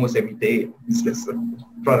see it almost every day. It's just in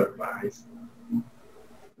front of my eyes.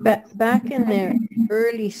 Back in the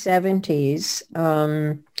early 70s,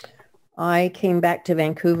 I came back to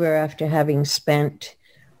Vancouver after having spent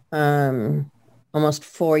almost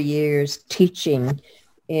 4 years teaching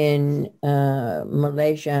in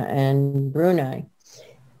Malaysia and Brunei.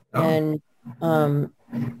 Oh. And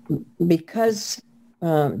because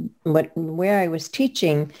where I was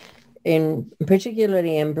teaching,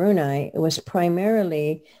 particularly in Brunei, it was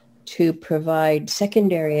primarily to provide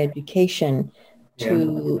secondary education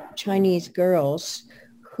to Chinese girls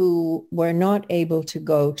who were not able to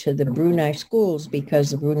go to the Brunei schools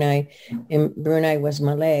because Brunei was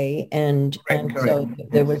Malay, and so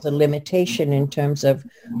there was a limitation in terms of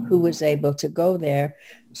who was able to go there.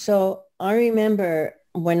 So I remember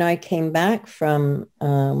when I came back from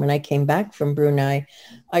Brunei,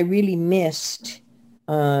 I really missed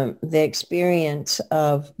the experience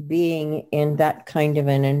of being in that kind of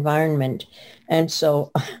an environment, and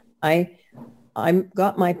so I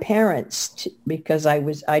got my parents because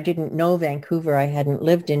I didn't know Vancouver. I hadn't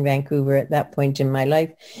lived in Vancouver at that point in my life.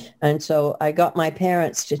 And so I got my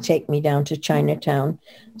parents to take me down to Chinatown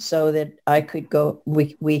so that I could go,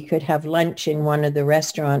 we could have lunch in one of the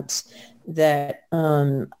restaurants that,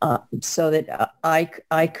 so that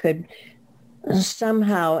I could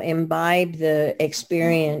somehow imbibe the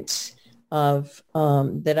experience of,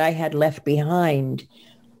 that I had left behind.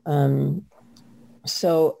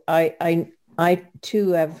 So I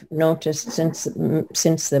too have noticed since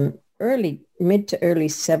the mid to early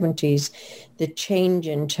 70s, the change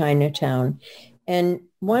in Chinatown. And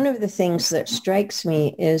one of the things that strikes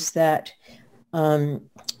me is that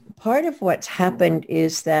part of what's happened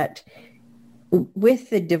is that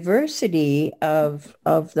with the diversity of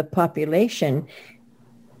the population,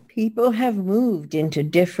 people have moved into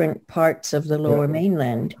different parts of the Lower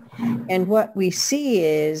Mainland. And what we see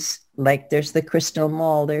is, like, there's the Crystal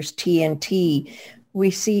Mall, there's TNT. We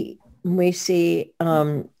see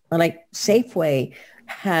like Safeway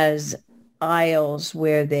has aisles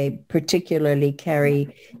where they particularly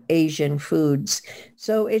carry Asian foods.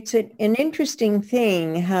 So it's an interesting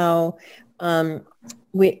thing how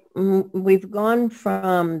we've gone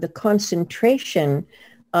from the concentration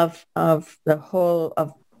of the whole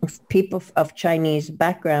of people of Chinese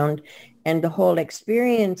background and the whole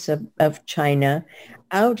experience of China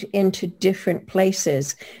out into different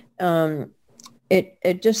places.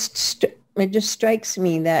 It just strikes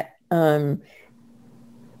me that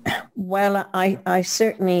while I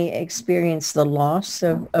certainly experienced the loss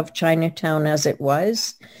of Chinatown as it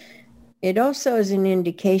was, it also is an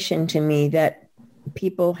indication to me that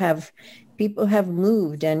people have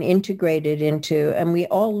moved and integrated into, and we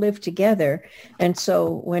all live together. And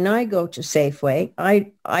so when I go to Safeway,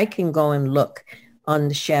 I can go and look on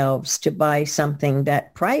the shelves to buy something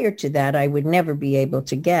that prior to that I would never be able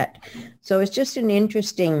to get. So it's just an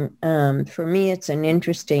interesting, for me, it's an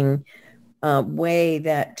interesting way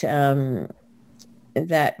that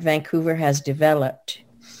that Vancouver has developed.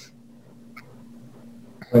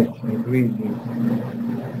 Right, I agree.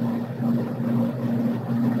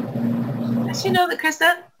 As you know, that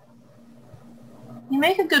Krista, you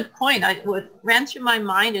make a good point. What ran through my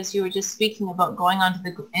mind as you were just speaking about going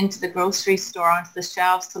into the grocery store, onto the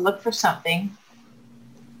shelves to look for something.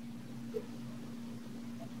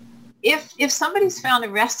 If somebody's found a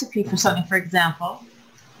recipe for something, for example,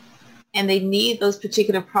 and they need those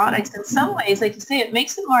particular products, in some ways, like you say, it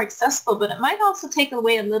makes it more accessible, but it might also take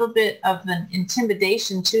away a little bit of an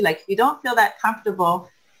intimidation too. Like if you don't feel that comfortable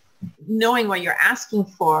knowing what you're asking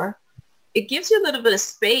for, it gives you a little bit of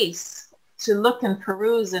space to look and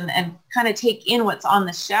peruse and kind of take in what's on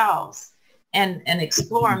the shelves and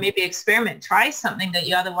explore, maybe experiment, try something that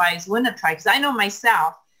you otherwise wouldn't have tried. Because I know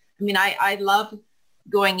myself, I mean, I love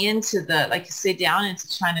going into the, like you say, down into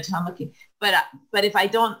Chinatown looking, but if I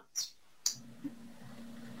don't,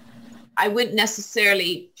 I wouldn't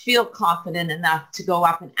necessarily feel confident enough to go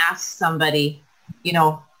up and ask somebody, you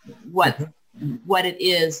know, what it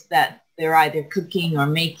is that they're either cooking or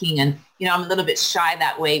making. And, you know, I'm a little bit shy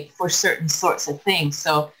that way for certain sorts of things.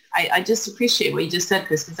 So I just appreciate what you just said,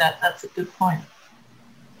 Chris, because that's a good point.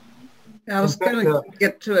 I was going to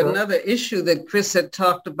get to another issue that Chris had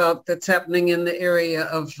talked about that's happening in the area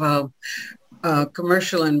of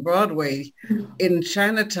Commercial and Broadway. In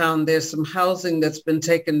Chinatown, there's some housing that's been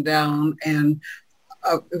taken down, and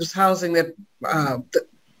it was housing that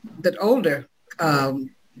that older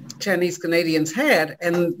Chinese Canadians had,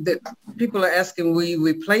 and that people are asking, will you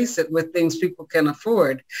replace it with things people can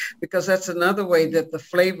afford? Because that's another way that the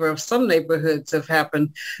flavor of some neighborhoods have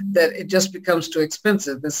happened, that it just becomes too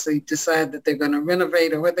expensive. As they decide that they're going to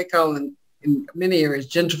renovate, or what they call in many areas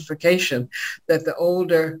gentrification, that the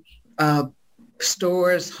older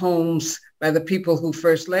stores, homes by the people who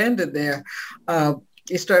first landed there,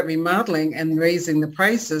 you start remodeling and raising the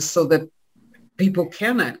prices so that people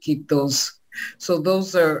cannot keep those So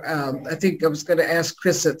those are, I think I was going to ask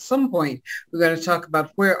Chris at some point, we're going to talk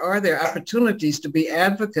about where are there opportunities to be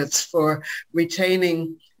advocates for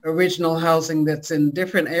retaining original housing that's in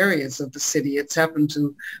different areas of the city. It's happened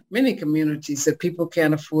to many communities that people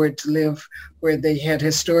can't afford to live where they had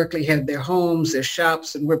historically had their homes, their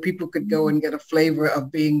shops, and where people could go and get a flavor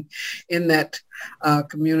of being in that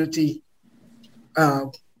community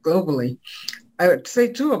globally. I would say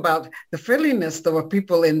too about the friendliness though of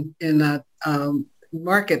people in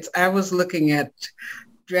markets. I was looking at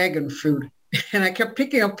dragon fruit and I kept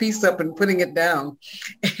picking a piece up and putting it down.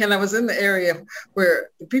 And I was in the area where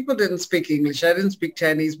the people didn't speak English. I didn't speak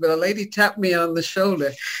Chinese, but a lady tapped me on the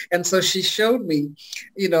shoulder. And so she showed me,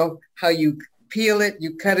 how you peel it,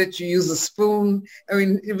 you cut it, you use a spoon. I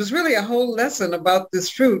mean, it was really a whole lesson about this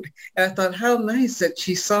fruit. And I thought how nice that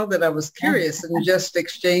she saw that I was curious and just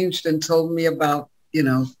exchanged and told me about,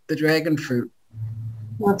 the dragon fruit.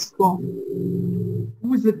 That's cool. Who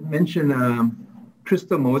was it mentioned?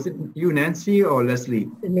 Crystal Moore, was it you, Nancy, or Leslie?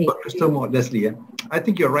 Me. Crystal Moore, Leslie, yeah. I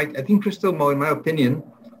think you're right. I think Crystal Moore, in my opinion,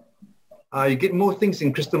 you get more things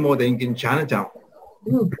in Crystal Moore than you get in Chinatown.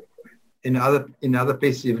 Mm. In other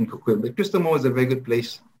places, even Coquitlam. But Crystal Moore is a very good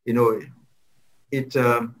place. It's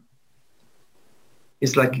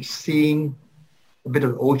like seeing a bit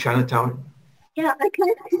of old Chinatown. Yeah, I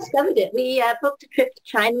kind of discovered it. We booked a trip to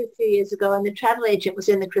China a few years ago, and the travel agent was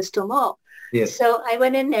in the Crystal Mall. Yes. So I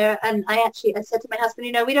went in there, and I said to my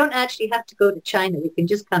husband, we don't actually have to go to China. We can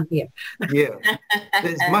just come here. Yeah.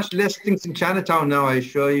 There's much less things in Chinatown now, I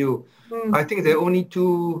assure you. Mm. I think there are only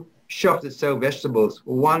 2 shops that sell vegetables.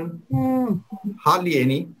 One, hardly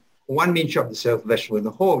any. One main shop that sells vegetables. In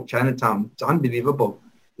the whole Chinatown, it's unbelievable.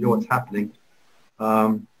 What's happening.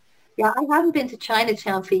 Yeah, I haven't been to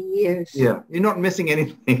Chinatown for years. Yeah, you're not missing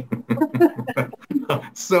anything.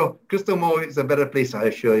 So Crystal Mall is a better place, I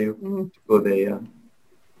assure you, to go there. Yeah.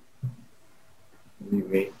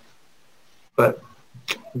 Anyway, but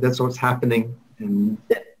that's what's happening. And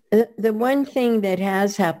The one thing that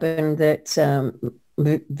has happened that's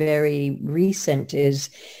very recent is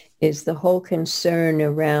the whole concern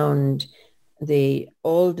around the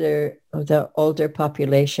older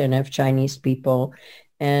population of Chinese people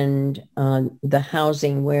and the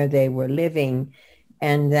housing where they were living,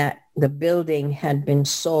 and that the building had been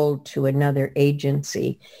sold to another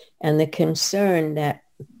agency. And the concern that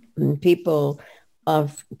people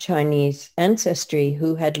of Chinese ancestry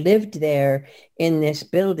who had lived there in this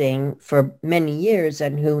building for many years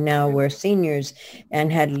and who now were seniors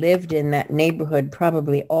and had lived in that neighborhood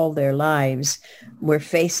probably all their lives were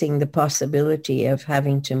facing the possibility of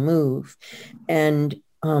having to move. And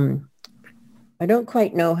I don't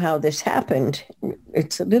quite know how this happened.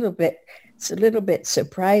 It's a little bit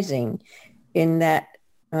surprising in that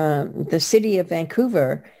the city of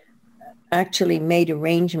Vancouver actually made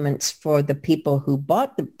arrangements for the people who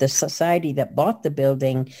bought the society that bought the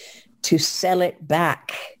building to sell it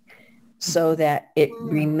back so that it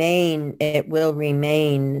will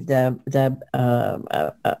remain a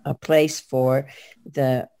place for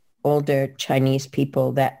the older Chinese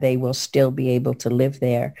people, that they will still be able to live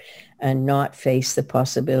there and not face the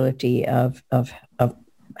possibility of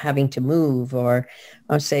having to move, or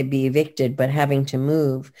I'll say be evicted, but having to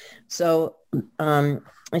move. So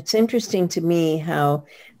it's interesting to me how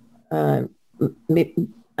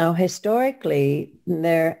historically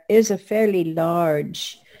there is a fairly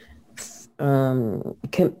large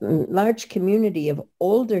community of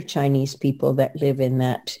older Chinese people that live in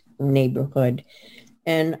that neighborhood.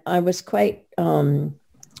 And I was quite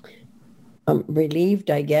relieved,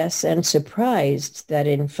 I guess, and surprised that,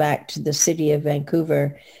 in fact, the city of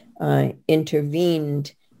Vancouver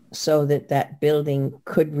intervened so that building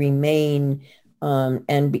could remain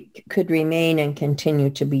and continue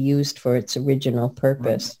to be used for its original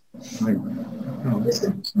purpose. right.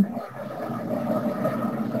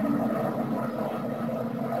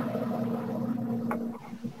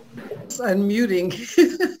 Unmuting.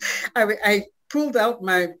 I pulled out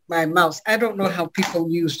my mouse. I don't know how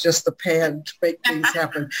people use just the pad to make things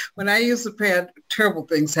happen. When I use the pad, terrible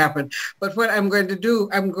things happen. But what I'm going to do,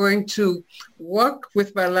 I'm going to walk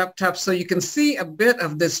with my laptop so you can see a bit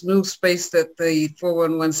of this new space that the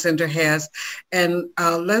 411 Center has. And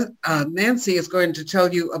Nancy is going to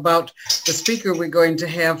tell you about the speaker we're going to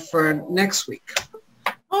have for next week.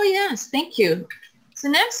 Oh, yes. Thank you. So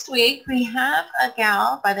next week, we have a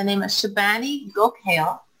gal by the name of Shabani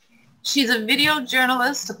Gokhale. She's a video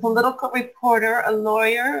journalist, a political reporter, a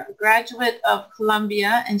lawyer, a graduate of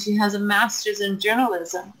Columbia, and she has a master's in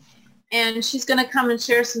journalism. And she's going to come and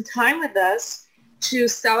share some time with us to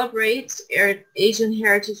celebrate Asian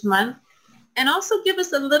Heritage Month and also give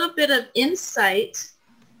us a little bit of insight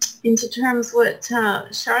into terms what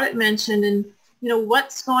Charlotte mentioned, and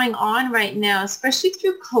what's going on right now, especially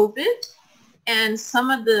through COVID and some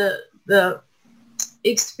of the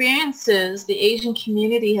experiences the Asian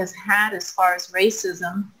community has had as far as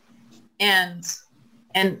racism, and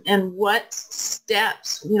what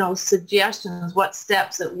steps, suggestions, what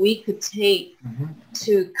steps that we could take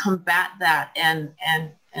to combat that, and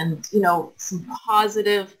some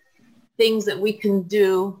positive things that we can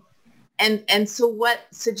do. And so what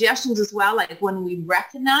suggestions as well, like when we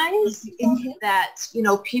recognize that,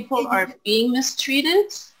 people are being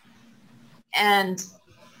mistreated, and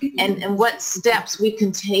what steps we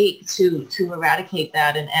can take to eradicate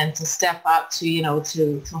that, and to step up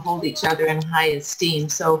to hold each other in high esteem.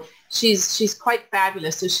 So she's quite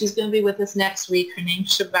fabulous. So she's going to be with us next week. Her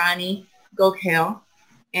name's Shabani Gokhale.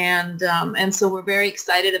 And so we're very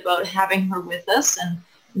excited about having her with us.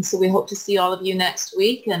 And so we hope to see all of you next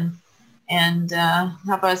week and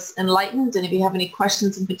have us enlightened. And if you have any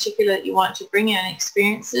questions in particular that you want to bring in,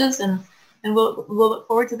 experiences, and we'll look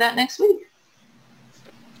forward to that next week.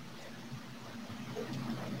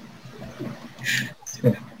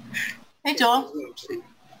 Hey, Joel.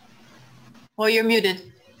 Oh, you're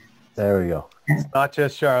muted. There we go. It's not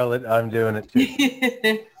just Charlotte. I'm doing it too.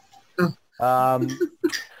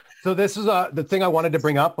 So this is the thing I wanted to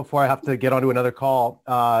bring up before I have to get onto another call.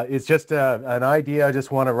 It's just an idea I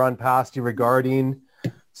just want to run past you regarding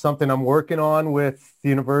something I'm working on with the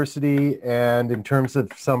university, and in terms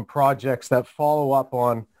of some projects that follow up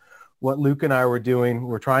on what Luke and I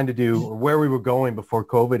we're trying to do, or where we were going before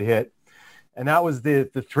COVID hit. And that was the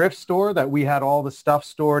thrift store that we had all the stuff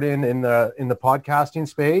stored in the podcasting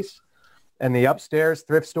space, and the upstairs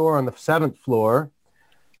thrift store on the 7th floor.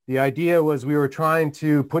 The idea was we were trying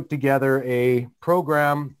to put together a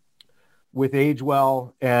program with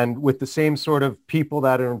AgeWell and with the same sort of people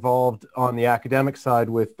that are involved on the academic side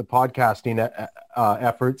with the podcasting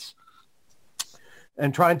efforts,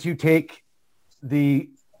 and trying to take the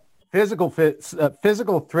physical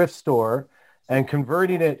thrift store and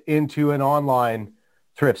converting it into an online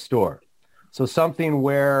thrift store. So something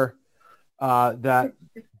where that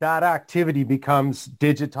activity becomes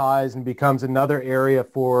digitized and becomes another area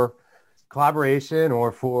for collaboration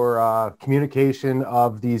or for communication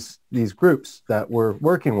of these groups that we're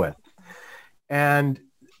working with. And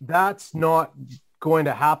that's not going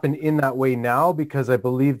to happen in that way now, because I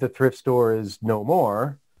believe the thrift store is no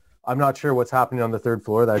more. I'm not sure what's happening on the 3rd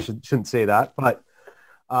floor. I shouldn't say that, but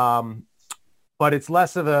it's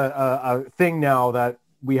less of a thing now that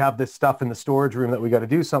we have this stuff in the storage room that we got to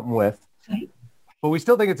do something with. But we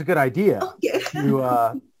still think it's a good idea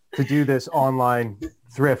to do this online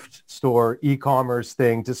thrift store e-commerce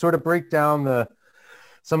thing, to sort of break down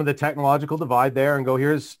some of the technological divide there and go,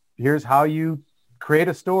 here's how you create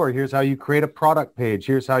a store. Here's how you create a product page.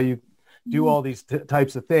 Here's how you do all these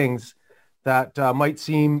types of things that might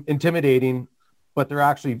seem intimidating, but they're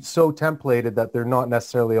actually so templated that they're not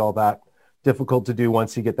necessarily all that difficult to do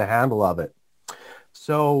once you get the handle of it.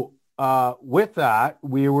 So with that,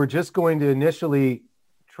 we were just going to initially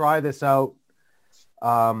try this out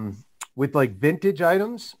with like vintage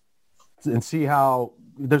items and see how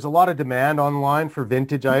there's a lot of demand online for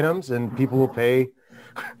vintage items, and people will pay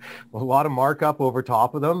a lot of markup over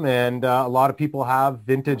top of them. And a lot of people have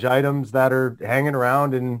vintage items that are hanging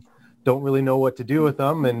around and don't really know what to do with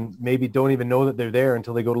them, and maybe don't even know that they're there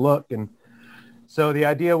until they go to look. And so the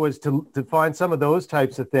idea was to find some of those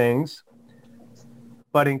types of things,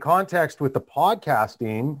 but in context with the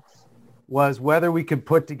podcasting, was whether we could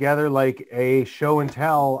put together like a show and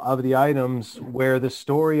tell of the items, where the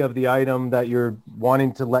story of the item that you're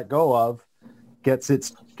wanting to let go of gets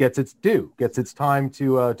its due, gets its time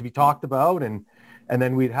to be talked about, and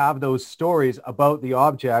then we'd have those stories about the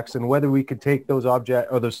objects, and whether we could take those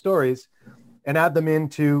those stories and add them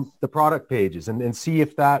into the product pages and see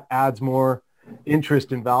if that adds more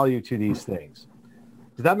interest and value to these things.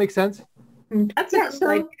 Does that make sense? That's a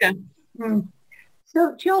good idea.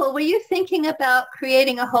 So, Joel, were you thinking about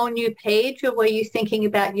creating a whole new page, or were you thinking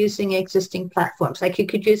about using existing platforms? Like you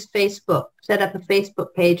could use Facebook, set up a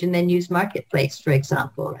Facebook page, and then use Marketplace, for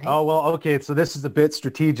example, right? Oh, well, okay. So this is a bit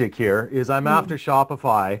strategic here. I'm after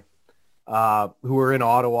Shopify, who are in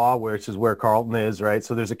Ottawa, which is where Carlton is, right?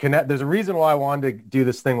 So there's a reason why I wanted to do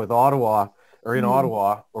this thing with Ottawa, or in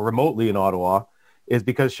Ottawa, or remotely in Ottawa, is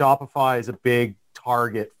because Shopify is a big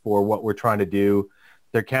target for what we're trying to do.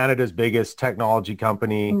 They're Canada's biggest technology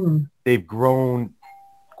company. They've grown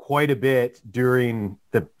quite a bit during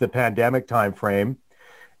the pandemic time frame,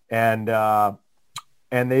 and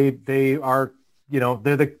they are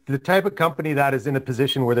they're the type of company that is in a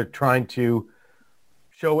position where they're trying to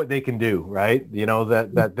show what they can do, right?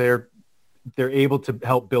 That they're able to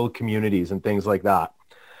help build communities and things like that.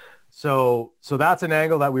 So that's an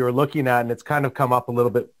angle that we were looking at, and it's kind of come up a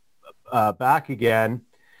little bit back again.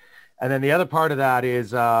 And then the other part of that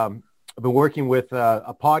is I've been working with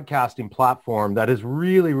a podcasting platform that is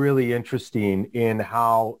really, really interesting in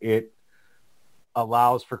how it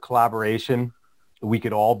allows for collaboration. We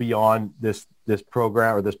could all be on this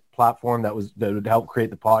program or this platform that would help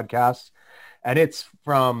create the podcast. And it's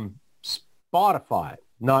from Spotify,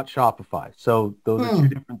 not Shopify. So those are two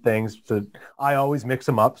different things. So I always mix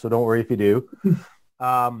them up, so don't worry if you do.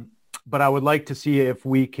 But I would like to see if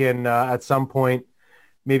we can at some point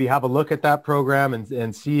maybe have a look at that program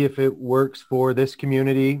and see if it works for this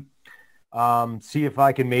community. See if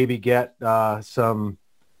I can maybe get some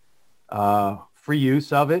free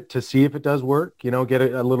use of it to see if it does work, get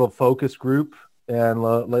a little focus group and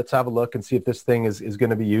let's have a look and see if this thing is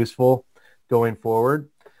going to be useful going forward.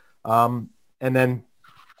 And then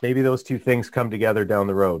maybe those two things come together down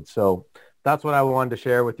the road. So that's what I wanted to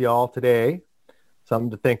share with you all today. Something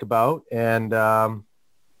to think about. And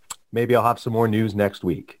maybe I'll have some more news next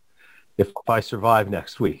week if I survive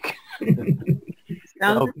next week.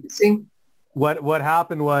 Sounds interesting. What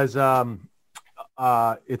happened was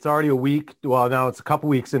it's already a week. Well, now it's a couple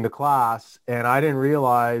weeks into class, and I didn't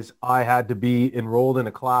realize I had to be enrolled in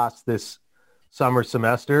a class this summer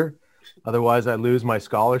semester. Otherwise, I'd lose my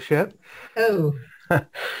scholarship. Oh.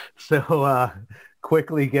 So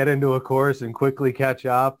quickly get into a course and quickly catch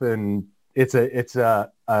up. And it's a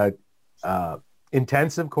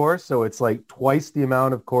intensive course. So it's like twice the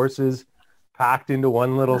amount of courses packed into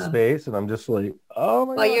one little space. And I'm just like, oh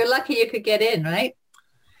my God. Well, you're lucky you could get in, right?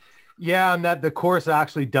 Yeah, and that the course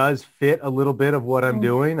actually does fit a little bit of what I'm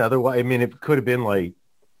doing. Otherwise, I mean, it could have been like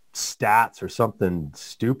stats or something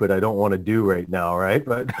stupid I don't want to do right now, right?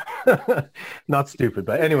 But not stupid.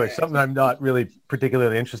 But anyway, something I'm not really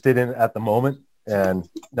particularly interested in at the moment. And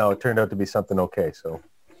no, it turned out to be something okay. So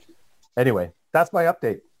anyway, that's my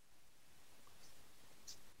update.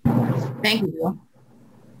 Thank you, Bill.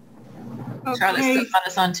 Okay. Charlotte's still on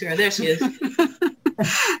us on tour. There she is.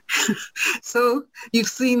 So you've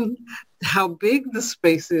seen how big the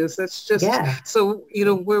space is. That's just, so,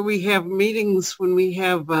 where we have meetings, when we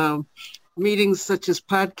have meetings such as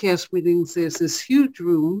podcast meetings, there's this huge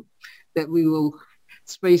room that we will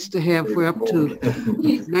space to have where up to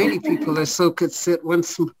 90 people or so could sit.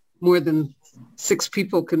 Once more than 6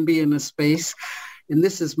 people can be in a space. And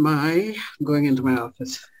this is I'm going into my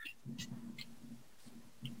office.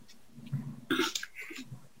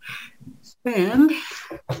 And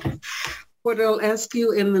what I'll ask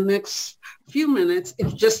you in the next few minutes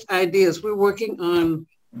is just ideas. We're working on,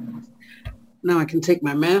 now I can take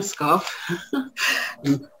my mask off,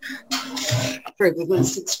 further than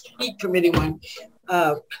 6 feet from anyone.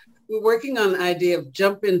 We're working on the idea of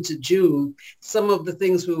jump into June. Some of the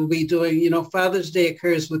things we will be doing, Father's Day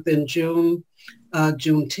occurs within June.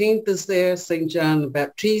 Juneteenth is there, St. John the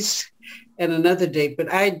Baptist, and another date. But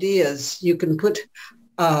ideas, you can put,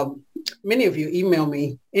 many of you email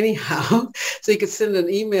me anyhow, so you can send an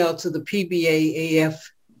email to the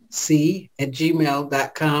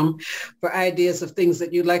pbaafc@gmail.com for ideas of things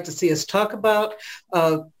that you'd like to see us talk about.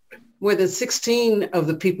 More than 16 of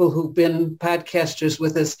the people who've been podcasters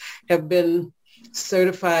with us have been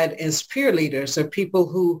certified as peer leaders, or people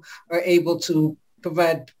who are able to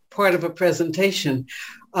provide part of a presentation.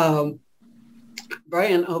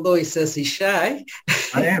 Brian, although he says he's shy,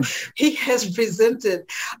 I am. He has presented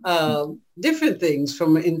different things,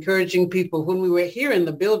 from encouraging people. When we were here in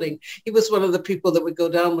the building, he was one of the people that would go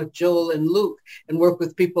down with Joel and Luke and work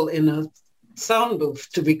with people in a sound booth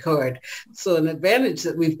to record. So an advantage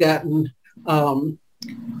that we've gotten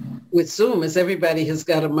with Zoom is everybody has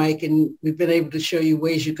got a mic, and we've been able to show you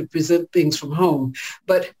ways you could present things from home.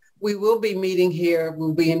 But we will be meeting here.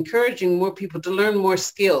 We'll be encouraging more people to learn more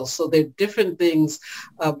skills. So there are different things,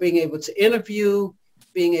 being able to interview,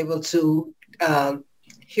 being able to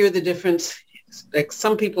hear the difference. Like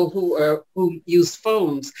some people who use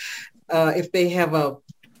phones, if they have a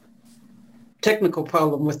technical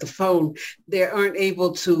problem with the phone, they aren't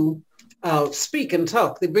able to speak and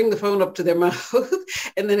talk. They bring the phone up to their mouth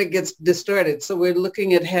and then it gets distorted. So we're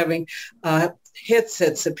looking at having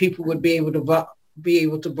headsets that people would be able to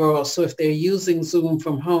borrow. So if they're using Zoom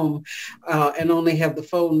from home and only have the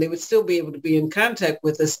phone, they would still be able to be in contact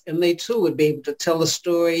with us, and they too would be able to tell a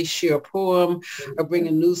story, share a poem, or bring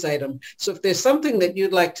a news item. So if there's something that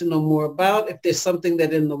you'd like to know more about, if there's something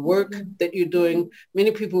that in the work that you're doing,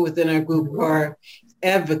 many people within our group are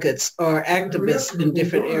advocates or activists in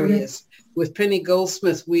different areas. with Penny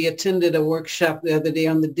Goldsmith, we attended a workshop the other day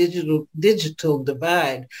on the digital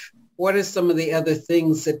divide. What are some of the other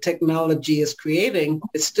things that technology is creating?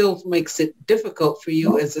 It still makes it difficult for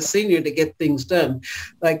you as a senior to get things done.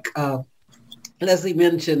 Like Leslie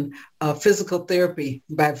mentioned, physical therapy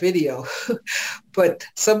by video. But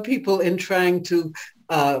some people, in trying to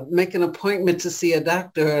make an appointment to see a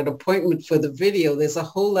doctor or an appointment for the video, there's a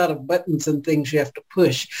whole lot of buttons and things you have to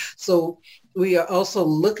push. So we are also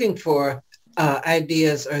looking for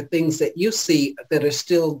ideas or things that you see that are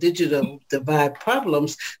still digital divide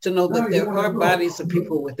problems, to know that there are bodies of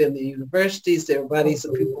people within the universities, there are bodies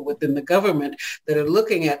of people within the government that are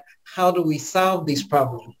looking at how do we solve these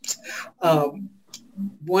problems.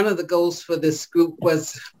 One of the goals for this group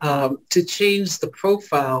was to change the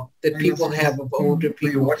profile that people have of older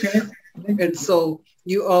people. And so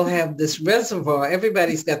you all have this reservoir.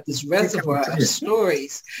 Everybody's got this reservoir of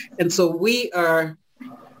stories. And so we are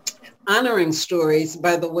honoring stories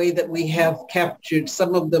by the way that we have captured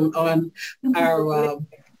some of them on our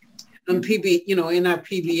in our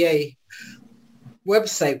PBA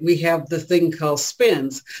website. We have the thing called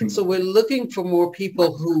Spins. So we're looking for more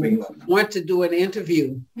people who want to do an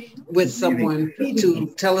interview with someone to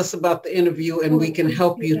tell us about the interview, and we can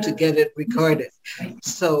help you to get it recorded.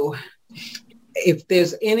 So if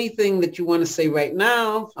there's anything that you want to say right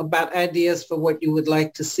now about ideas for what you would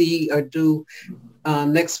like to see or do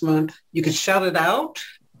next month, you can shout it out.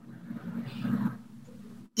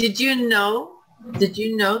 Did you know that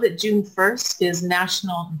June 1st is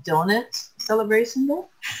National Donut Celebration Day?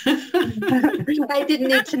 I didn't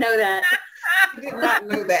need to know that. I did not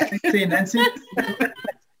know that. Say, Nancy.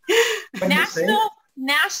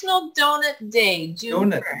 National Donut Day,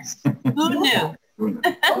 June 1st. Who knew?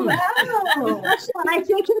 Oh, wow. I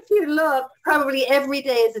think if you look, probably every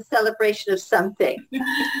day is a celebration of something.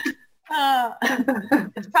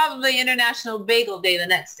 It's probably International Bagel Day the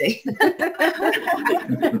next day.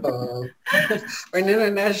 Or an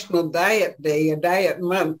International Diet Day, a diet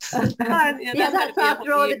month. Yeah, that's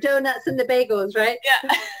after all the donuts and the bagels, right?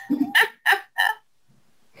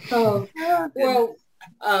 Yeah. Well,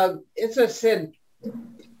 as I said,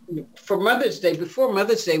 for Mother's Day, before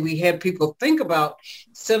Mother's Day, we had people think about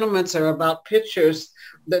sentiments or about pictures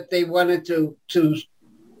that they wanted to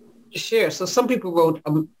share. So some people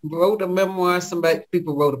wrote a memoir,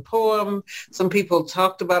 people wrote a poem, some people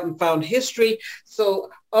talked about and found history. So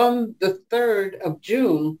on the 3rd of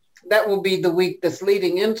June, that will be the week that's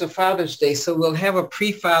leading into Father's Day. So we'll have a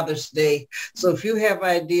pre-Father's Day. So if you have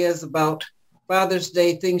ideas about Father's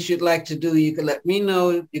Day, things you'd like to do, you can let me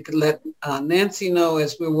know. You can let Nancy know,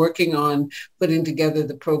 as we're working on putting together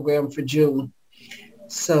the program for June.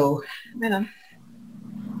 So I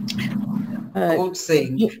won't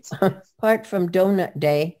sing. Apart from Donut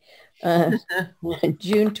Day,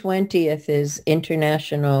 June 20th is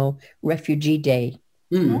International Refugee Day.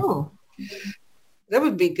 Oh. That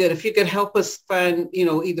would be good if you could help us find,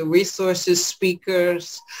 either resources,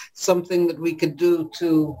 speakers, something that we could do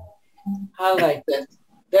to highlight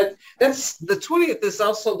that. That's the 20th is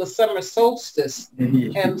also the summer solstice.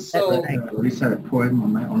 And so I recite a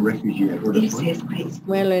poem on refugee. I wrote a poem.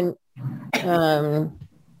 Well, in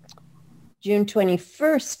June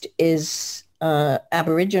 21st is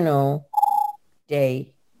Aboriginal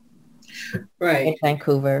Day, right, in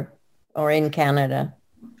Vancouver or in Canada.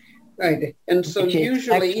 Right. And so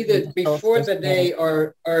usually either before the day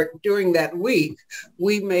or during that week,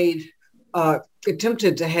 we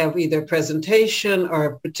attempted to have either presentation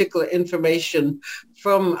or particular information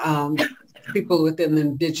from people within the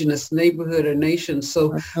Indigenous neighborhood or nation.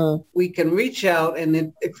 So we can reach out,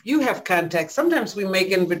 and if you have contacts, sometimes we make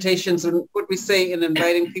invitations, and what we say in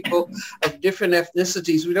inviting people of different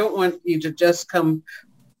ethnicities, we don't want you to just come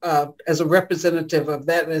as a representative of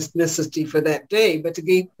that ethnicity for that day, but to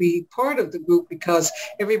be part of the group, because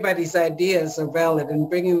everybody's ideas are valid, and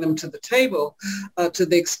bringing them to the table to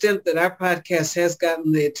the extent that our podcast has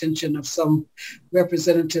gotten the attention of some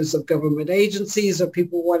representatives of government agencies or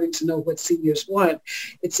people wanting to know what seniors want,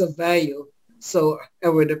 it's of value. So I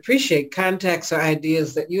would appreciate contacts or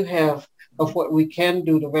ideas that you have of what we can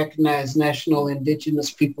do to recognize National Indigenous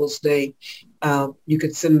Peoples Day. You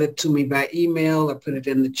could send it to me by email or put it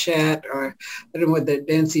in the chat, or I don't know whether,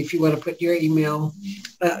 Nancy, if you want to put your email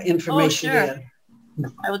information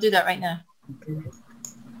in. I will do that right now.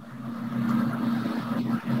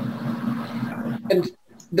 And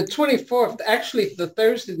the 24th, actually the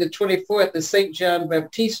Thursday, the 24th is St. John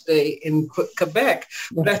Baptiste Day in Quebec.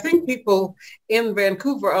 But I think people in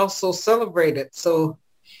Vancouver also celebrate it. So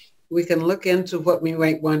we can look into what we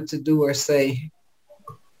might want to do or say.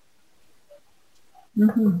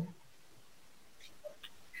 Mm-hmm.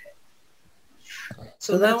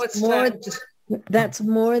 So now it's more, time to... That's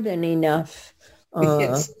more than enough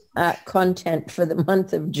Yes. content for the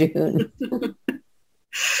month of June.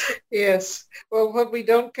 Yes. Well, what we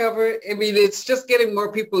don't cover, I mean, it's just getting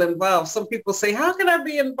more people involved. Some people say, how can I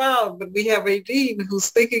be involved? But we have Aideen who's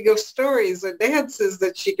thinking of stories or dances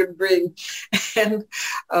that she can bring. And,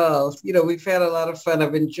 we've had a lot of fun.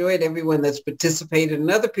 I've enjoyed everyone that's participated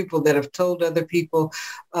and other people that have told other people,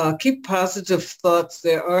 keep positive thoughts.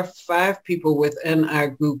 There are 5 people within our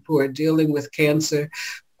group who are dealing with cancer.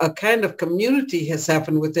 A kind of community has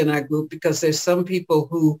happened within our group because there's some people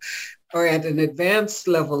who are at an advanced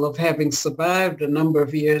level of having survived a number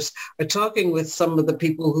of years, are talking with some of the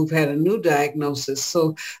people who've had a new diagnosis.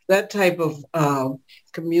 So that type of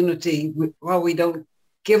community, while we don't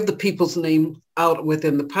give the people's name out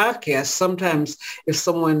within the podcast, sometimes if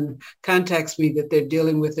someone contacts me that they're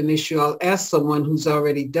dealing with an issue, I'll ask someone who's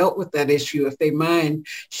already dealt with that issue if they mind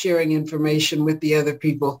sharing information with the other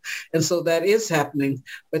people. And so that is happening.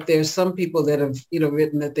 But there's some people that have,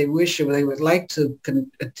 written that they wish or they would like to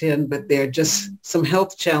attend, but there are just some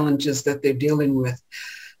health challenges that they're dealing with.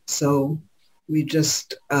 So we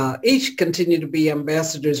just each continue to be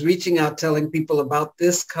ambassadors, reaching out, telling people about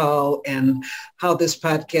this call and how this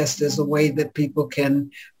podcast is a way that people can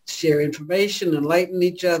share information, enlighten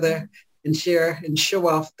each other, and share and show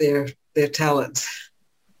off their talents.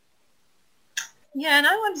 Yeah, and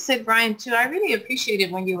I want to say, Brian, too, I really appreciated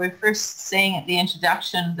when you were first saying at the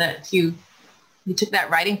introduction that you took that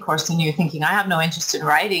writing course and you're thinking, I have no interest in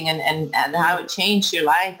writing, and how it changed your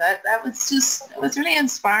life. That was really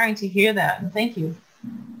inspiring to hear that. And thank you.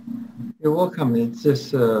 You're welcome. It's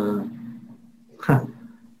just, I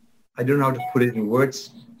don't know how to put it in words.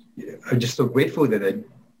 I'm just so grateful that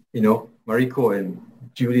Mariko and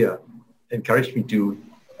Julia encouraged me to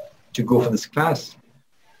go for this class.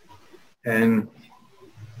 And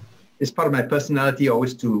it's part of my personality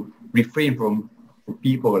always to refrain from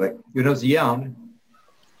people. Like when I was young,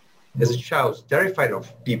 as a child, I was terrified of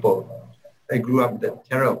people. I grew up with the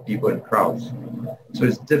terror of people in crowds. So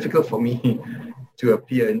it's difficult for me to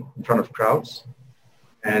appear in front of crowds.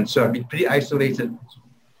 And so I've been pretty isolated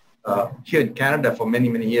here in Canada for many,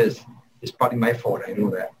 many years. It's partly my fault, I know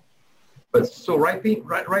that. But so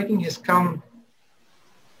writing has come,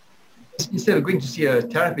 instead of going to see a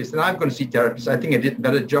therapist, and I'm going to see therapists, I think I did a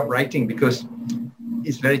better job writing because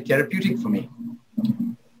it's very therapeutic for me.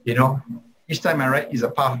 Each time I write is a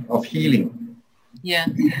part of healing. Yeah.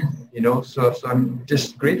 So I'm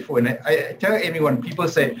just grateful. And I tell everyone, people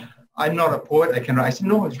say, I'm not a poet, I can write. I say,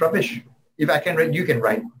 no, it's rubbish. If I can write, you can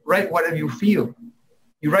write. Write whatever you feel.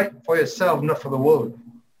 You write for yourself, not for the world.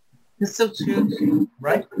 It's so true.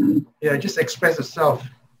 Right? Yeah, just express yourself.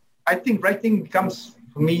 I think writing becomes,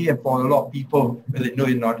 for me and for a lot of people, whether they know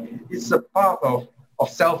it or not, it's a part of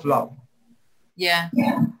self-love. Yeah.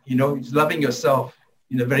 It's loving yourself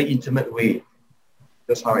in a very intimate way.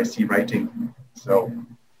 That's how I see writing. So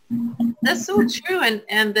that's so true.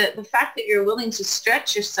 And the fact that you're willing to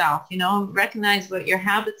stretch yourself, recognize what your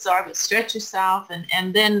habits are, but stretch yourself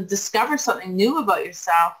and then discover something new about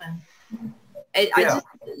yourself. And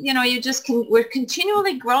we're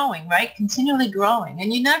continually growing, right? Continually growing.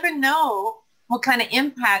 And you never know what kind of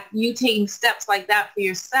impact you taking steps like that for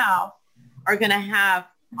yourself are going to have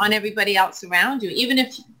on everybody else around you, even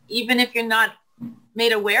if you're not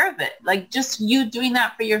made aware of it. Like just you doing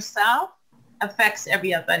that for yourself affects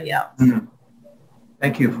everybody else. Mm-hmm.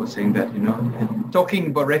 Thank you for saying that, And talking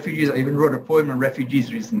about refugees, I even wrote a poem on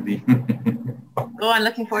refugees recently. I'm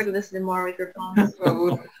looking forward to listening more with your poems.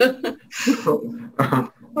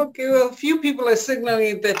 Okay, well, a few people are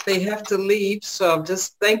signaling that they have to leave, so I'll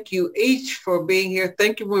just thank you each for being here.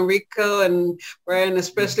 Thank you, Mariko and Brian,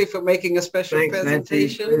 especially for making a special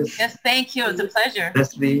presentation. Nancy, yes, thank you. It's a pleasure.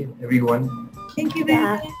 Leslie, everyone. Thank you very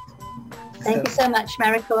much. Thank you so much,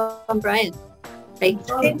 Mariko and Brian. Thank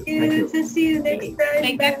you. So see you next time.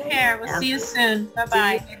 Take good care. We'll see you soon.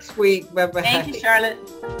 Bye-bye. See you next week. Bye-bye. Thank you, Charlotte.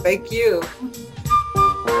 Thank you.